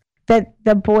gifts that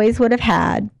the boys would have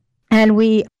had and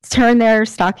we turned their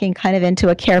stocking kind of into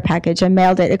a care package and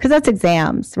mailed it because that's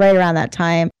exams right around that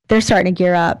time. They're starting to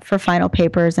gear up for final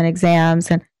papers and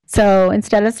exams. And so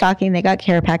instead of stocking, they got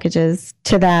care packages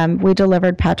to them. We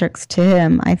delivered Patrick's to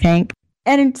him, I think,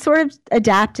 and it sort of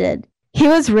adapted. He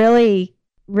was really,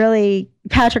 really,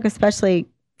 Patrick especially,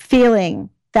 feeling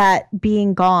that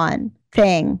being gone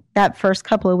thing, that first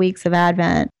couple of weeks of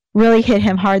Advent really hit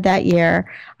him hard that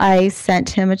year. I sent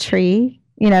him a tree,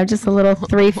 just a little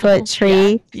 3-foot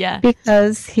tree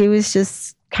because he was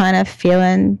just kind of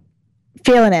feeling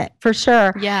it for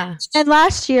sure. Yeah. And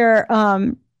last year,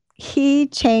 he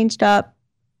changed up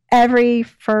every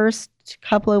first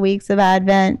couple of weeks of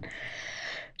Advent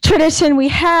tradition we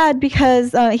had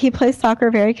because he plays soccer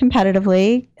very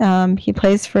competitively. He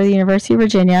plays for the University of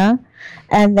Virginia,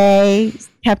 and they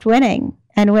kept winning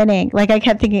and winning. Like I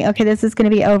kept thinking, okay, this is going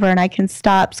to be over, and I can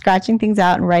stop scratching things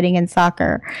out and writing in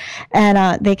soccer.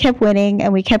 And they kept winning,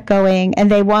 and we kept going, and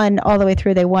they won all the way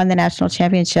through. They won the national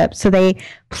championship, so they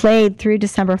played through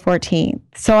December 14th.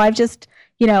 So I've just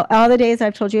all the days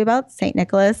I've told you about, St.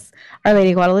 Nicholas, Our Lady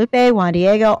of Guadalupe, Juan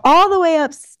Diego, all the way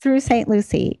up through St.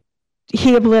 Lucy,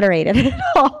 he obliterated it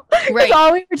all. Right.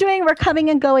 All we were doing, we're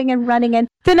coming and going and running. And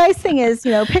the nice thing is,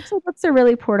 picture books are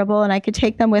really portable and I could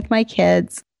take them with my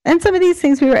kids. And some of these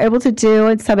things we were able to do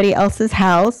in somebody else's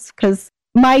house because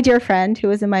my dear friend who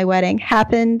was in my wedding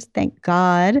happened, thank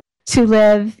God, to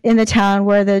live in the town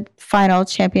where the final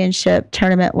championship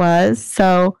tournament was.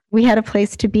 So we had a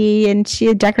place to be and she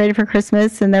had decorated for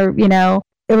Christmas and there,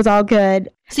 it was all good.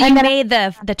 So you made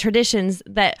the traditions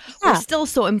that were still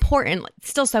so important,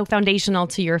 still so foundational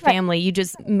to your family. You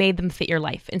just made them fit your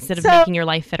life instead of making your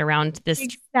life fit around this.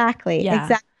 Exactly.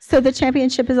 So the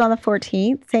championship is on the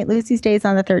 14th. St. Lucy's Day is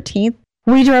on the 13th.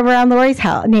 We drove around Lori's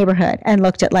house, neighborhood and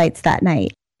looked at lights that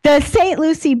night. The St.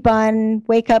 Lucy bun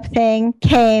wake up thing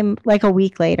came like a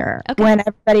week later when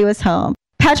everybody was home.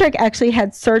 Patrick actually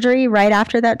had surgery right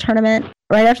after that tournament,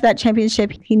 right after that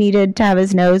championship. He needed to have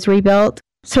his nose rebuilt.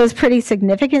 So it was pretty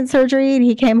significant surgery, and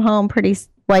he came home pretty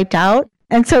wiped out.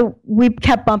 And so we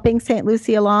kept bumping St.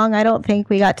 Lucie along. I don't think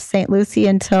we got to St. Lucie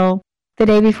until the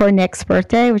day before Nick's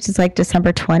birthday, which is like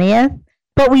December 20th.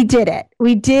 But we did it.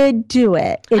 We did do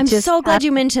it. I'm so glad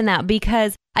you mentioned that,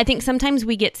 because I think sometimes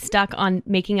we get stuck on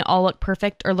making it all look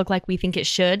perfect or look like we think it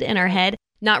should in our head,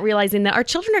 not realizing that our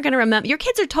children are going to remember. Your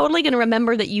kids are totally going to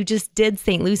remember that you just did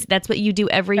St. Lucie. That's what you do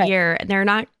every year. And they're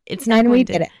not, it's not. And we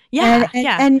did it. Yeah.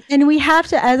 And we have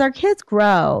to, as our kids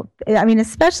grow, I mean,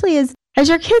 especially as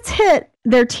your kids hit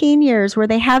their teen years where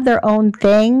they have their own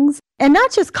things, and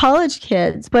not just college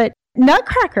kids, but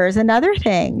Nutcracker is another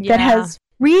thing that has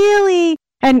really,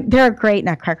 and there are great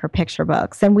Nutcracker picture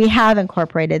books, and we have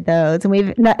incorporated those, and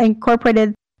we've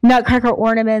incorporated Nutcracker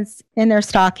ornaments in their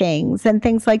stockings and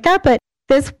things like that. But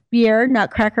this year,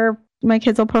 Nutcracker, my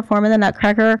kids will perform in the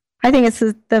Nutcracker. I think it's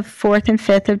the 4th and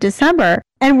 5th of December.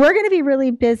 And we're going to be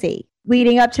really busy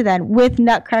leading up to then with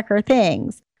Nutcracker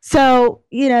things. So,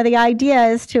 the idea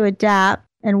is to adapt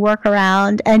and work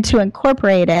around and to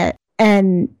incorporate it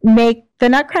and make the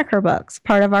Nutcracker books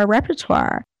part of our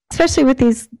repertoire, especially with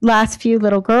these last few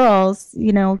little girls.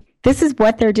 This is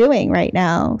what they're doing right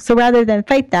now. So rather than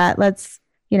fight that, let's,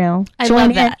 I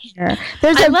love that. Here.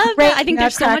 I love that. I think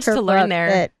there's so much to learn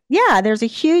there. There's a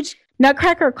huge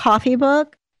Nutcracker coffee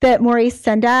book that Maurice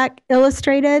Sendak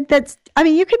illustrated.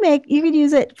 You could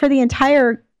use it for the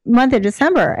entire month of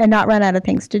December and not run out of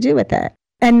things to do with it.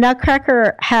 And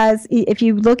Nutcracker has, if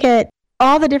you look at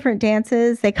all the different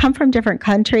dances, they come from different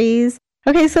countries.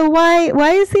 Okay, so why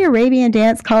is the Arabian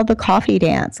dance called the coffee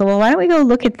dance? Well, why don't we go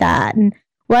look at that? And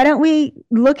why don't we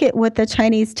look at what the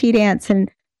Chinese tea dance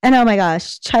and oh my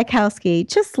gosh, Tchaikovsky,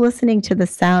 just listening to the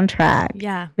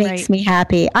soundtrack makes me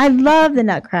happy. I love the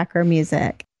Nutcracker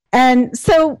music. And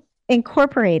so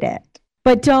incorporate it,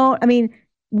 but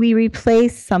we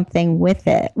replace something with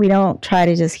it. We don't try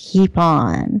to just heap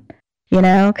on,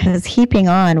 because heaping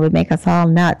on would make us all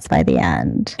nuts by the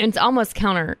end. And it's almost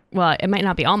counter. Well, it might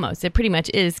not be almost. It pretty much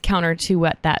is counter to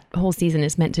what that whole season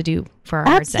is meant to do for our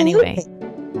hearts anyway.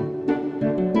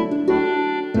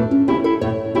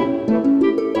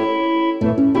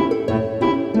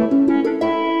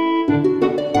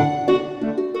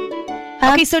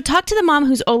 Okay, so talk to the mom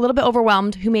who's a little bit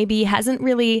overwhelmed, who maybe hasn't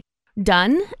really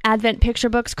done Advent picture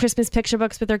books, Christmas picture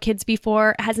books with their kids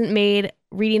before, hasn't made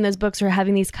reading those books or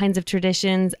having these kinds of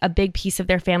traditions a big piece of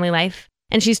their family life.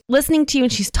 And she's listening to you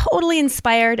and she's totally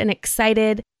inspired and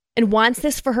excited and wants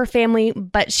this for her family,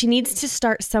 but she needs to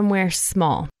start somewhere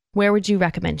small. Where would you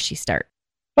recommend she start?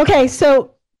 Okay,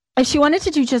 so if she wanted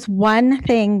to do just one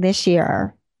thing this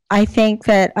year, I think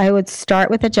that I would start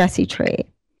with a Jessie tree.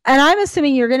 And I'm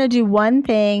assuming you're going to do one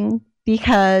thing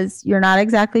because you're not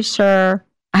exactly sure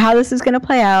how this is going to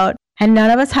play out, and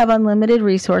none of us have unlimited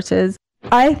resources.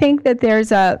 I think that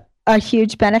there's a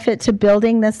huge benefit to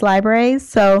building this library.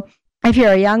 So if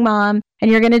you're a young mom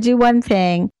and you're going to do one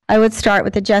thing, I would start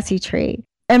with the Jessie tree.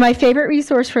 And my favorite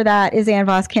resource for that is Ann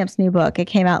Voskamp's new book. It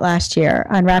came out last year,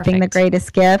 Unwrapping the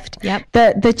Greatest Gift. Yep.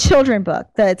 The children book.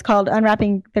 It's called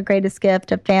Unwrapping the Greatest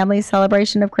Gift, A Family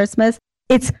Celebration of Christmas.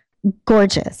 It's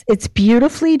gorgeous. It's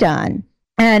beautifully done.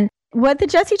 And what the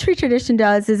Jessie Tree tradition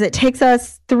does is it takes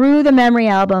us through the memory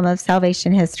album of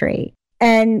salvation history.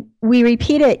 And we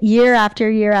repeat it year after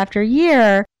year after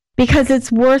year because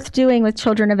it's worth doing with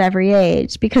children of every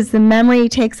age, because the memory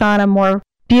takes on a more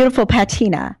beautiful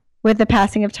patina with the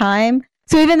passing of time.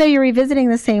 So even though you're revisiting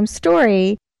the same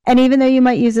story, and even though you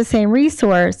might use the same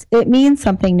resource, it means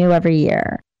something new every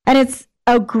year. And it's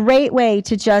a great way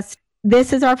to just,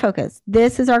 this is our focus.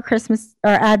 This is our Christmas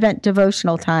or Advent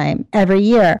devotional time every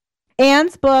year.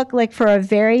 Anne's book, like for a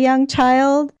very young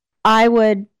child, I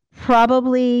would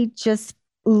probably just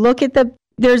look at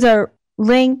there's a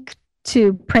link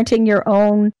to printing your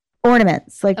own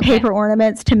ornaments, like paper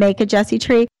ornaments to make a Jessie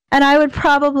tree. And I would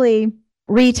probably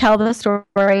retell the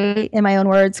story in my own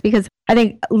words, because I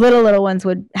think little ones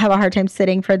would have a hard time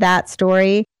sitting for that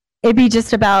story. It'd be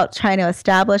just about trying to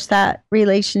establish that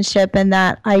relationship and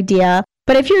that idea.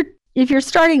 But if you're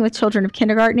starting with children of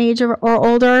kindergarten age or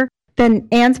older, then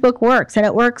Anne's book works, and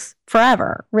it works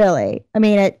forever, really. I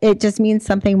mean, it just means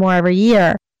something more every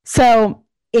year. So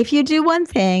if you do one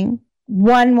thing,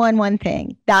 one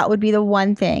thing, that would be the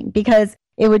one thing, because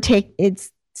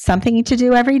it's something to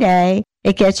do every day.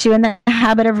 It gets you in the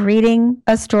habit of reading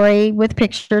a story with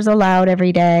pictures aloud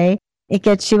every day. It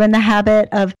gets you in the habit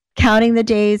of counting the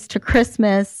days to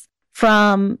Christmas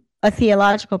from a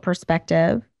theological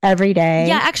perspective. every day.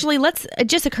 Yeah, actually, it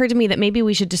just occurred to me that maybe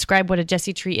we should describe what a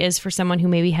Jesse tree is for someone who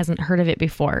maybe hasn't heard of it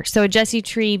before. So a Jesse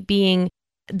tree being,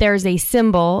 there's a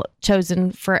symbol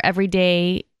chosen for every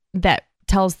day that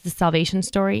tells the salvation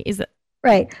story. Is it?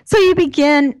 Right. So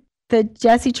the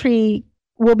Jesse tree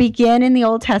will begin in the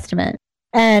Old Testament,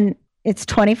 and it's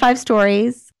 25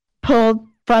 stories pulled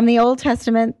from the Old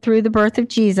Testament through the birth of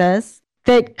Jesus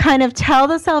that kind of tell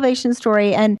the salvation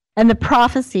story and the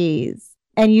prophecies.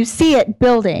 And you see it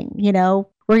building,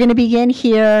 we're going to begin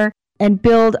here and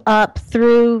build up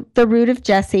through the root of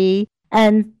Jesse,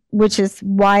 and which is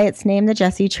why it's named the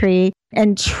Jesse tree,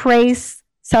 and trace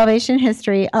salvation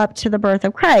history up to the birth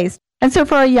of Christ. And so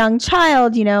for a young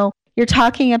child, you're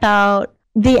talking about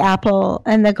the apple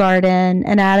and the garden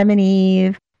and Adam and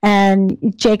Eve and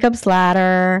Jacob's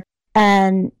ladder.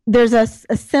 And there's a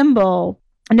symbol,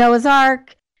 Noah's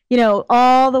Ark,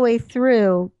 all the way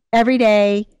through. Every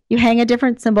day you hang a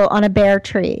different symbol on a bare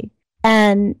tree.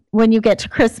 And when you get to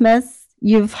Christmas,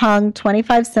 you've hung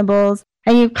 25 symbols,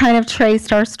 and you've kind of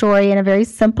traced our story in a very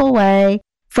simple way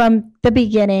from the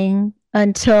beginning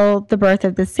until the birth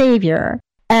of the Savior.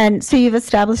 And so you've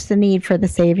established the need for the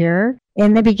Savior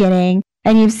in the beginning,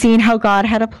 and you've seen how God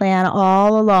had a plan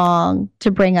all along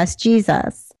to bring us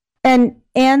Jesus. And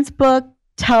Anne's book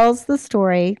tells the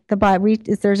story.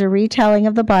 There's a retelling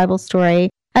of the Bible story.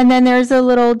 And then there's a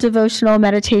little devotional,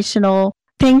 meditational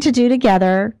thing to do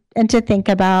together and to think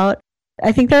about.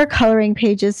 I think there are coloring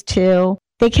pages too.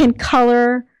 They can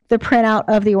color the printout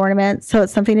of the ornament, so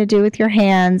it's something to do with your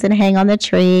hands and hang on the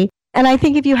tree. And I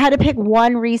think if you had to pick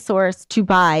one resource to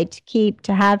buy, to keep,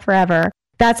 to have forever,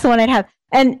 that's the one I'd have.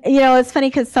 And, it's funny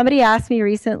because somebody asked me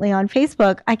recently on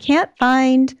Facebook, I can't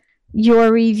find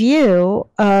your review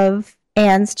of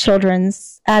Anne's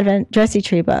children's Advent Jesse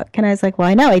tree book. And I was like, well,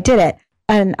 I know, I did it.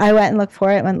 And I went and looked for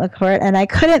it, and I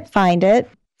couldn't find it.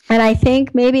 And I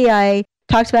think maybe I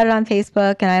talked about it on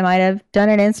Facebook, and I might have done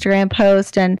an Instagram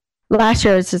post. And last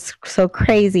year was just so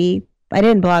crazy. I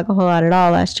didn't blog a whole lot at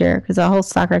all last year because the whole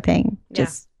soccer thing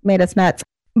just made us nuts.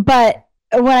 But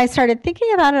when I started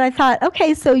thinking about it, I thought,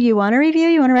 okay, so you want a review?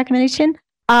 You want a recommendation?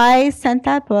 I sent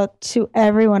that book to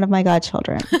every one of my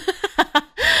godchildren.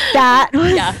 That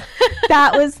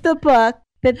was the book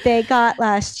that they got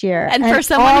last year. And for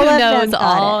someone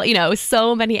who knows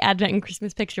so many Advent and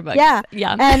Christmas picture books. Yeah.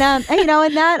 Yeah. And, and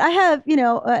that I have,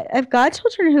 I've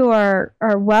godchildren who are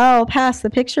well past the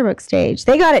picture book stage.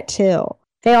 They got it too.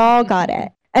 They all got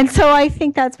it. And so I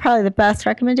think that's probably the best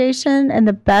recommendation and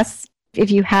the best if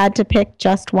you had to pick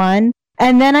just one.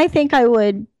 And then I think I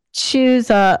would choose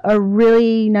a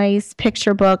really nice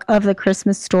picture book of the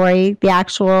Christmas story. The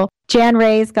actual Jane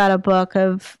Ray's got a book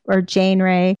of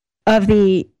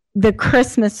the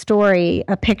Christmas story,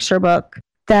 a picture book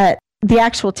that the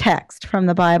actual text from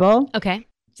the Bible. Okay.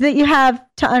 That you have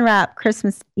to unwrap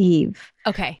Christmas Eve.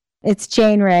 Okay. It's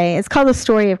Jane Ray. It's called The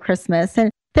Story of Christmas. And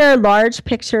there are large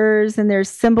pictures and there's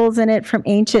symbols in it from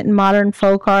ancient and modern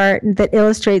folk art that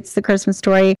illustrates the Christmas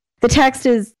story. The text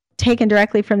is taken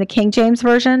directly from the King James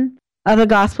Version of the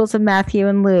Gospels of Matthew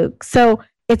and Luke. So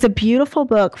it's a beautiful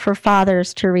book for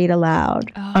fathers to read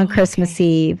aloud on Christmas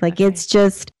Eve. It's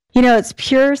just, it's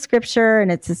pure scripture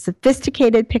and it's a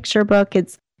sophisticated picture book.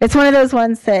 It's one of those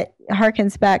ones that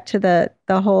harkens back to the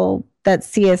whole, that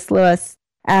C.S. Lewis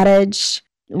adage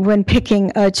when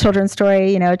picking a children's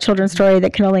story, a children's story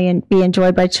that can only be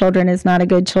enjoyed by children is not a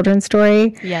good children's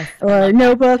story. Yes. Or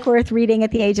no book worth reading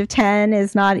at the age of 10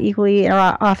 is not equally or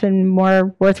often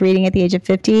more worth reading at the age of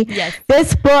 50. Yes.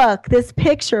 This book, this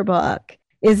picture book,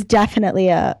 is definitely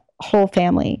a whole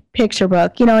family picture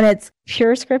book, and it's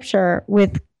pure scripture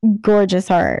with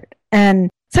gorgeous art. And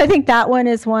so I think that one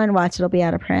is one. Watch, it'll be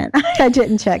out of print. I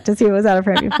didn't check to see if it was out of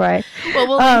print before I. Well,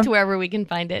 we'll link to wherever we can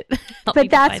find it. But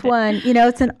that's one.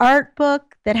 It's an art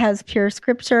book that has pure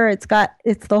scripture. It's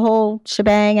the whole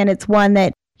shebang, and it's one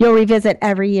that you'll revisit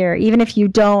every year, even if you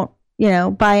don't,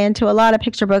 buy into a lot of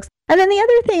picture books. And then the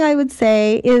other thing I would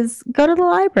say is go to the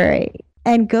library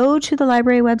and go to the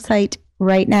library website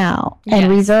right now and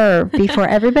reserve before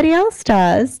everybody else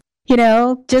does.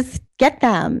 Just get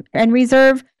them and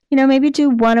reserve. Maybe do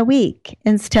one a week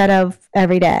instead of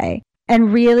every day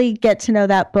and really get to know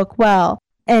that book well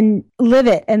and live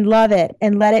it and love it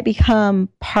and let it become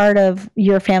part of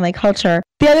your family culture.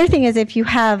 The other thing is if you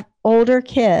have older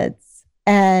kids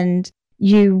and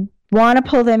you want to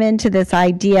pull them into this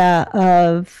idea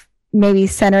of maybe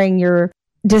centering your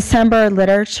December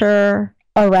literature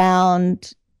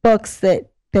around books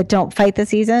that don't fight the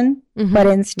season, but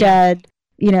instead,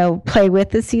 play with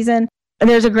the season.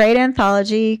 There's a great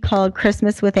anthology called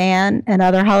Christmas with Anne and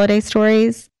Other Holiday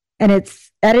Stories, and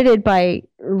it's edited by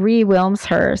Ree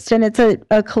Wilmshurst, and it's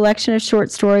a collection of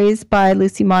short stories by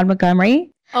Lucy Maud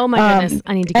Montgomery. Oh my goodness.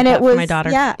 I need to get that for my daughter.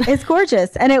 Yeah, it's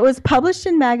gorgeous. And it was published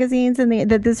in magazines, and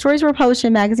the stories were published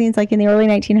in magazines like in the early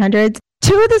 1900s.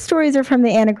 Two of the stories are from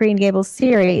the Anne of Green Gables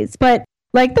series, but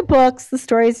like the books, the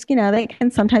stories, they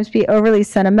can sometimes be overly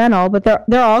sentimental, but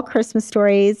they're all Christmas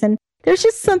stories. And there's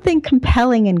just something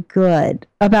compelling and good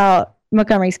about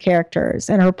Montgomery's characters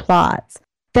and her plots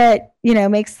that,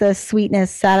 makes the sweetness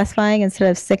satisfying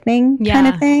instead of sickening kind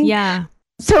of thing. Yeah.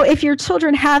 So if your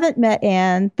children haven't met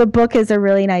Anne, the book is a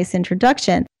really nice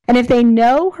introduction. And if they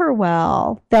know her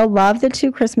well, they'll love the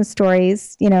two Christmas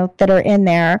stories, that are in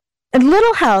there. And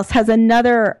Little House has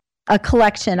a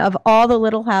collection of all the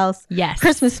Little House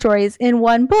Christmas stories in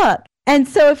one book. And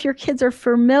so if your kids are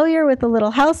familiar with the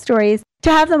Little House stories, to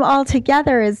have them all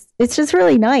together it's just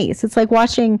really nice. It's like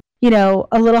watching,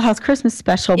 a Little House Christmas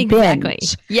special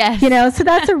binge. Yes. So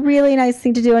that's a really nice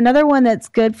thing to do. Another one that's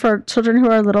good for children who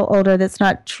are a little older that's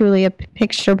not truly a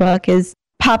picture book is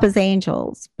Papa's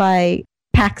Angels by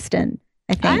Paxton,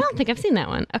 I think. I don't think I've seen that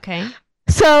one. Okay.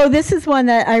 So this is one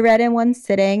that I read in one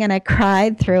sitting and I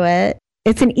cried through it.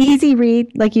 It's an easy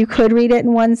read. Like you could read it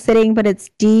in one sitting, but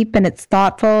it's deep and it's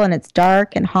thoughtful and it's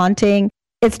dark and haunting.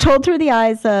 It's told through the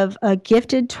eyes of a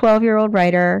gifted 12-year-old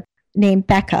writer named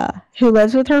Becca, who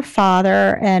lives with her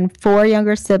father and 4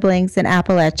 younger siblings in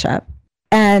Appalachia.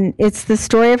 And it's the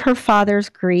story of her father's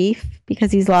grief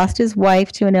because he's lost his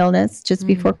wife to an illness just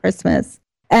before Christmas.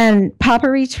 And Papa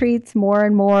retreats more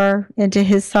and more into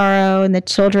his sorrow, and the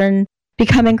children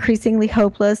become increasingly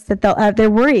hopeless that they're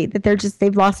worried that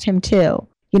they've lost him too.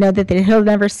 That he'll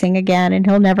never sing again and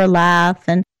he'll never laugh.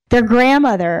 And their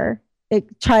grandmother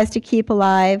tries to keep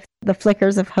alive the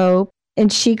flickers of hope.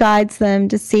 And she guides them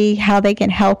to see how they can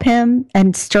help him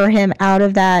and stir him out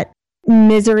of that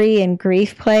misery and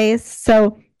grief place.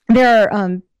 So there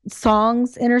are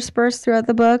songs interspersed throughout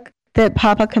the book that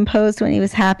Papa composed when he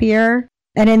was happier.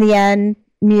 And in the end,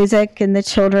 music and the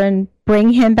children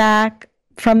bring him back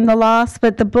from the loss.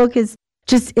 But the book is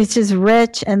just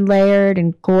rich and layered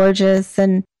and gorgeous.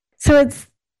 And so it's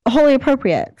wholly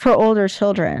appropriate for older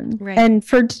children. Right. And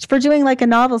for doing like a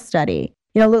novel study.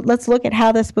 Let's look at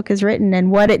how this book is written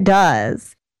and what it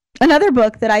does. Another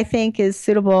book that I think is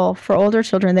suitable for older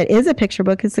children that is a picture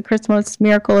book is The Christmas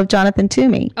Miracle of Jonathan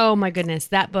Toomey. Oh my goodness.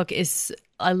 That book is,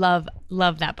 I love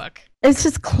that book. It's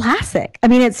just classic. I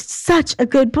mean, it's such a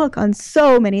good book on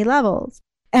so many levels.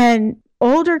 And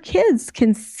older kids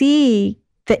can see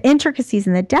the intricacies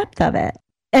and the depth of it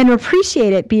and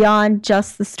appreciate it beyond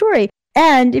just the story.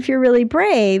 And if you're really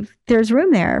brave, there's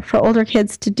room there for older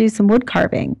kids to do some wood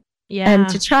carving. Yeah. And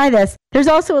to try this. There's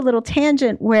also a little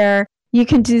tangent where you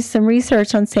can do some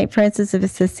research on St. Francis of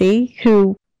Assisi,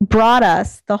 who brought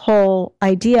us the whole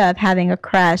idea of having a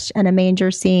creche and a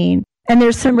manger scene. And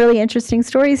there's some really interesting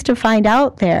stories to find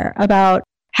out there about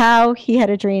how he had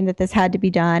a dream that this had to be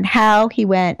done, how he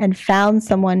went and found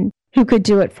someone who could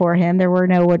do it for him. There were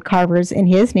no wood carvers in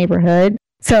his neighborhood.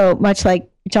 So much like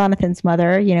Jonathan's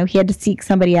mother, he had to seek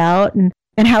somebody out,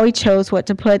 and how he chose what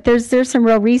to put. There's some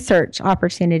real research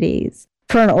opportunities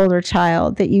for an older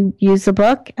child that you use the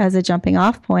book as a jumping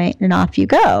off point and off you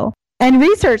go. And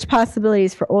research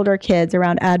possibilities for older kids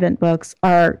around Advent books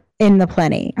are in the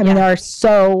plenty. I mean, there are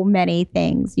so many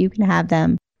things you can have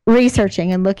them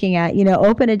researching and looking at.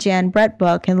 Open a Jan Brett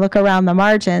book and look around the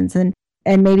margins and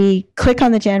maybe click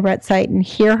on the Jan Brett site and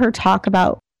hear her talk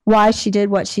about why she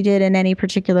did what she did in any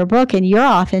particular book, and you're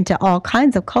off into all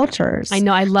kinds of cultures. I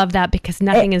know. I love that because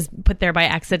nothing is put there by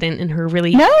accident in her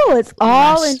really it's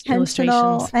all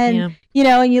intentional. And,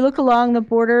 and you look along the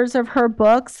borders of her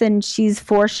books and she's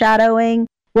foreshadowing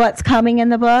what's coming in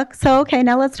the book. So, okay,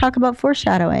 now let's talk about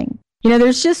foreshadowing.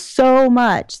 There's just so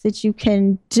much that you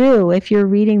can do if you're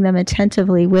reading them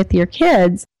attentively with your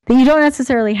kids that you don't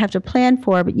necessarily have to plan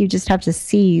for, but you just have to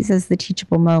seize as the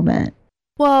teachable moment.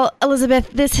 Well, Elizabeth,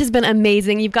 this has been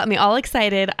amazing. You've got me all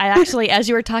excited. I actually, as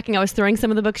you were talking, I was throwing some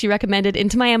of the books you recommended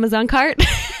into my Amazon cart.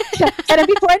 And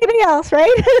before anybody else,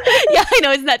 right? Yeah, I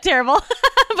know. Isn't that terrible?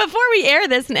 Before we air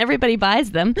this and everybody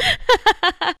buys them.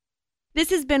 This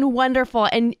has been wonderful.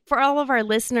 And for all of our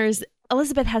listeners,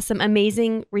 Elizabeth has some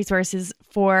amazing resources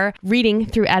for reading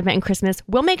through Advent and Christmas.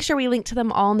 We'll make sure we link to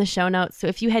them all in the show notes. So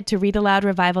if you head to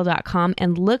readaloudrevival.com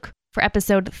and look for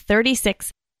episode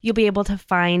 36, you'll be able to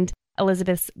find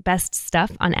Elizabeth's best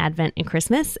stuff on Advent and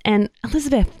Christmas. And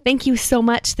Elizabeth, thank you so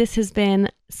much. This has been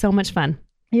so much fun.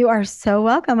 You are so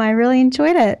welcome. I really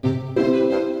enjoyed it.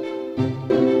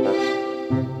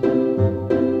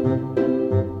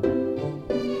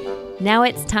 Now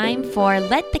it's time for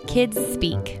Let the Kids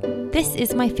Speak. This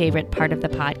is my favorite part of the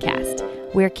podcast.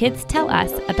 where kids tell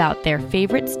us about their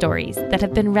favorite stories that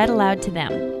have been read aloud to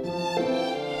them.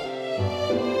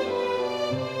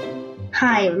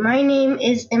 Hi, my name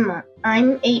is Emma.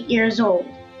 I'm 8 years old,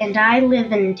 and I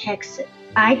live in Texas.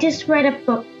 I just read a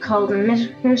book called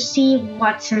Mercy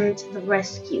Watson to the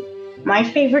Rescue. My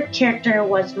favorite character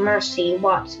was Mercy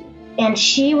Watson, and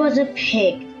she was a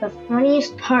pig. The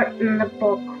funniest part in the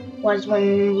book was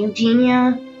when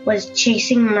Eugenia was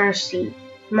chasing Mercy.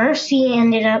 Mercy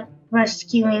ended up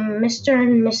rescuing Mr.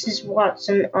 and Mrs.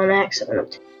 Watson on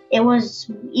accident. It was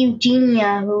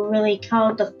Eugenia who really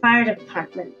called the fire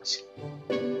department.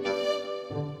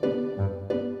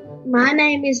 My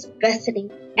name is Bethany.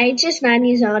 I'm just 9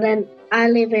 years old and I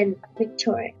live in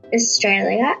Victoria,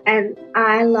 Australia, and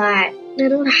I like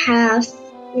Little House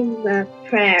in the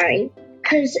Prairie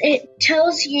because it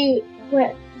tells you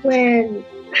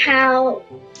how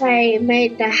they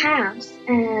made the house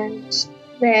and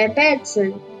their beds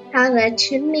and how their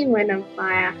chimney went on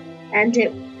fire, and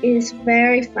it is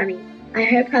very funny. I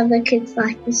hope other kids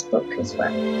like this book as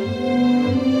well.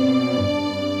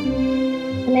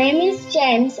 My name is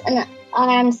James and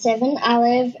I am 7. I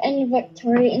live in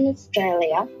Victoria in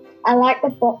Australia. I like the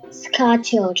Boxcar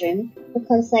Children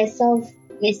because they solve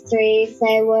mysteries.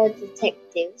 They were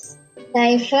detectives.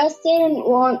 They first didn't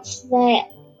want their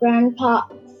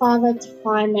grandfather to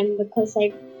find them because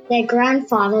their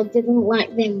grandfather didn't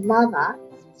like their mother,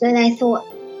 so they thought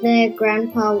their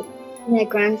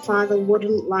grandfather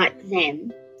wouldn't like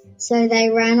them. So they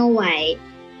ran away.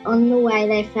 On the way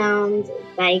they found a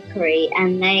bakery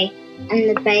and the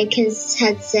bakers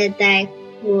had said they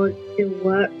would do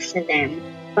work for them,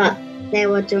 but they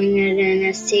were doing it in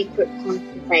a secret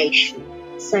conversation.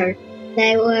 So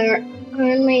they were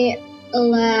only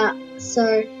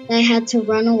so they had to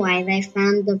run away. They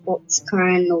found the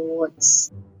boxcar in the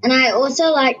woods. And I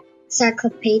also like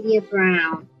Encyclopedia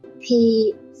Brown.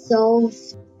 He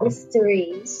solves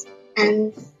mysteries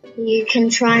and you can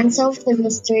try and solve the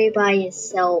mystery by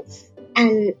yourself,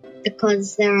 and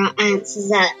because there are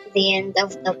answers at the end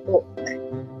of the book.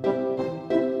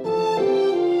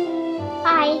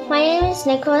 Hi, my name is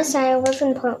Nicholas. I live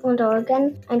in Portland,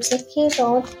 Oregon. I'm 6 years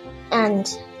old, and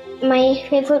my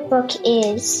favorite book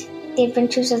is The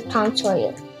Adventures of Tom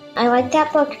Sawyer. I like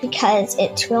that book because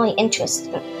it's really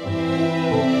interesting.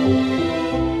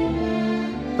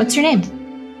 What's your name?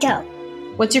 Joe.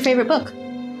 What's your favorite book?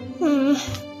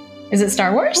 Is it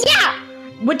Star Wars? Yeah!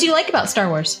 What do you like about Star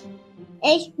Wars?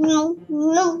 No.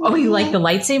 Oh, you like the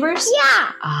lightsabers?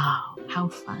 Yeah! Oh, how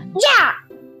fun. Yeah!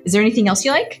 Is there anything else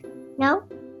you like? No?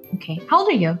 Okay. How old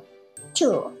are you?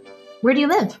 2. Where do you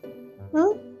live?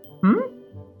 Do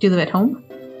you live at home?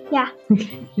 Yeah.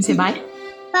 You say bye?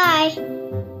 Bye.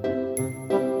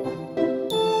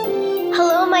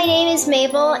 Hello, my name is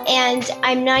Mabel, and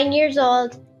I'm 9 years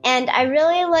old, and I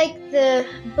really like the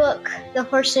book, The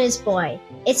Horse and His Boy.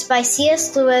 It's by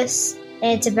C.S. Lewis,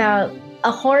 and it's about a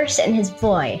horse and his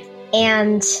boy.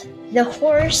 And the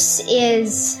horse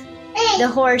is the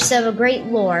horse of a great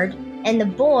lord, and the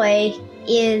boy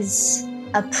is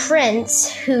a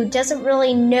prince who doesn't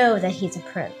really know that he's a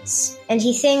prince. And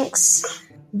he thinks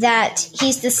that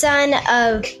he's the son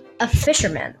of a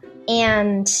fisherman.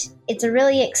 And it's a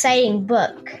really exciting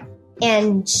book.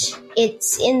 And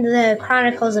it's in the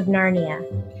Chronicles of Narnia.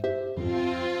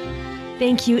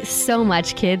 Thank you so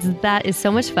much, kids. That is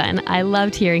so much fun. I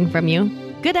loved hearing from you.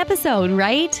 Good episode,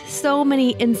 right? So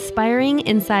many inspiring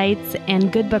insights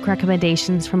and good book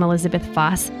recommendations from Elizabeth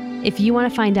Foss. If you want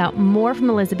to find out more from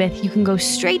Elizabeth, you can go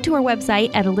straight to her website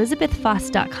at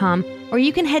elizabethfoss.com, or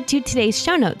you can head to today's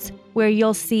show notes, where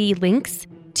you'll see links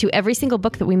to every single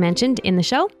book that we mentioned in the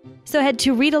show. So head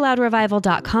to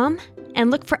readaloudrevival.com and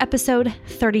look for episode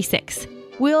 36.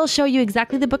 We'll show you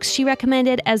exactly the books she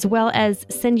recommended, as well as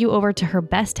send you over to her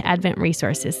best Advent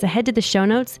resources. So head to the show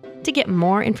notes to get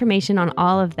more information on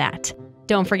all of that.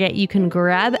 Don't forget, you can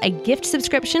grab a gift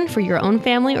subscription for your own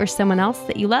family or someone else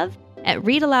that you love at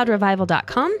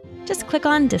readaloudrevival.com. Just click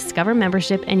on Discover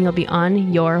Membership and you'll be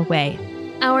on your way.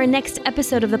 Our next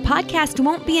episode of the podcast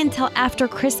won't be until after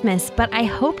Christmas, but I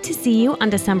hope to see you on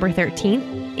December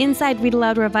 13th inside Read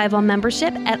Aloud Revival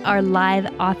membership at our live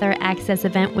author access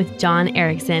event with John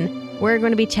Erickson. We're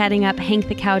going to be chatting up Hank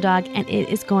the Cowdog, and it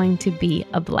is going to be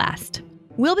a blast.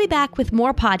 We'll be back with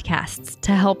more podcasts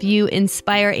to help you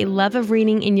inspire a love of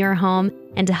reading in your home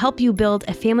and to help you build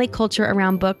a family culture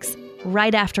around books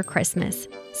right after Christmas.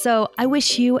 So I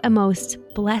wish you a most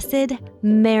blessed,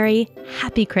 merry,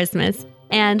 happy Christmas,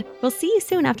 and we'll see you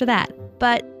soon after that.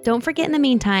 But don't forget in the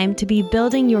meantime to be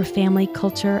building your family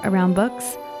culture around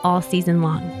books all season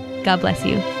long. God bless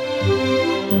you.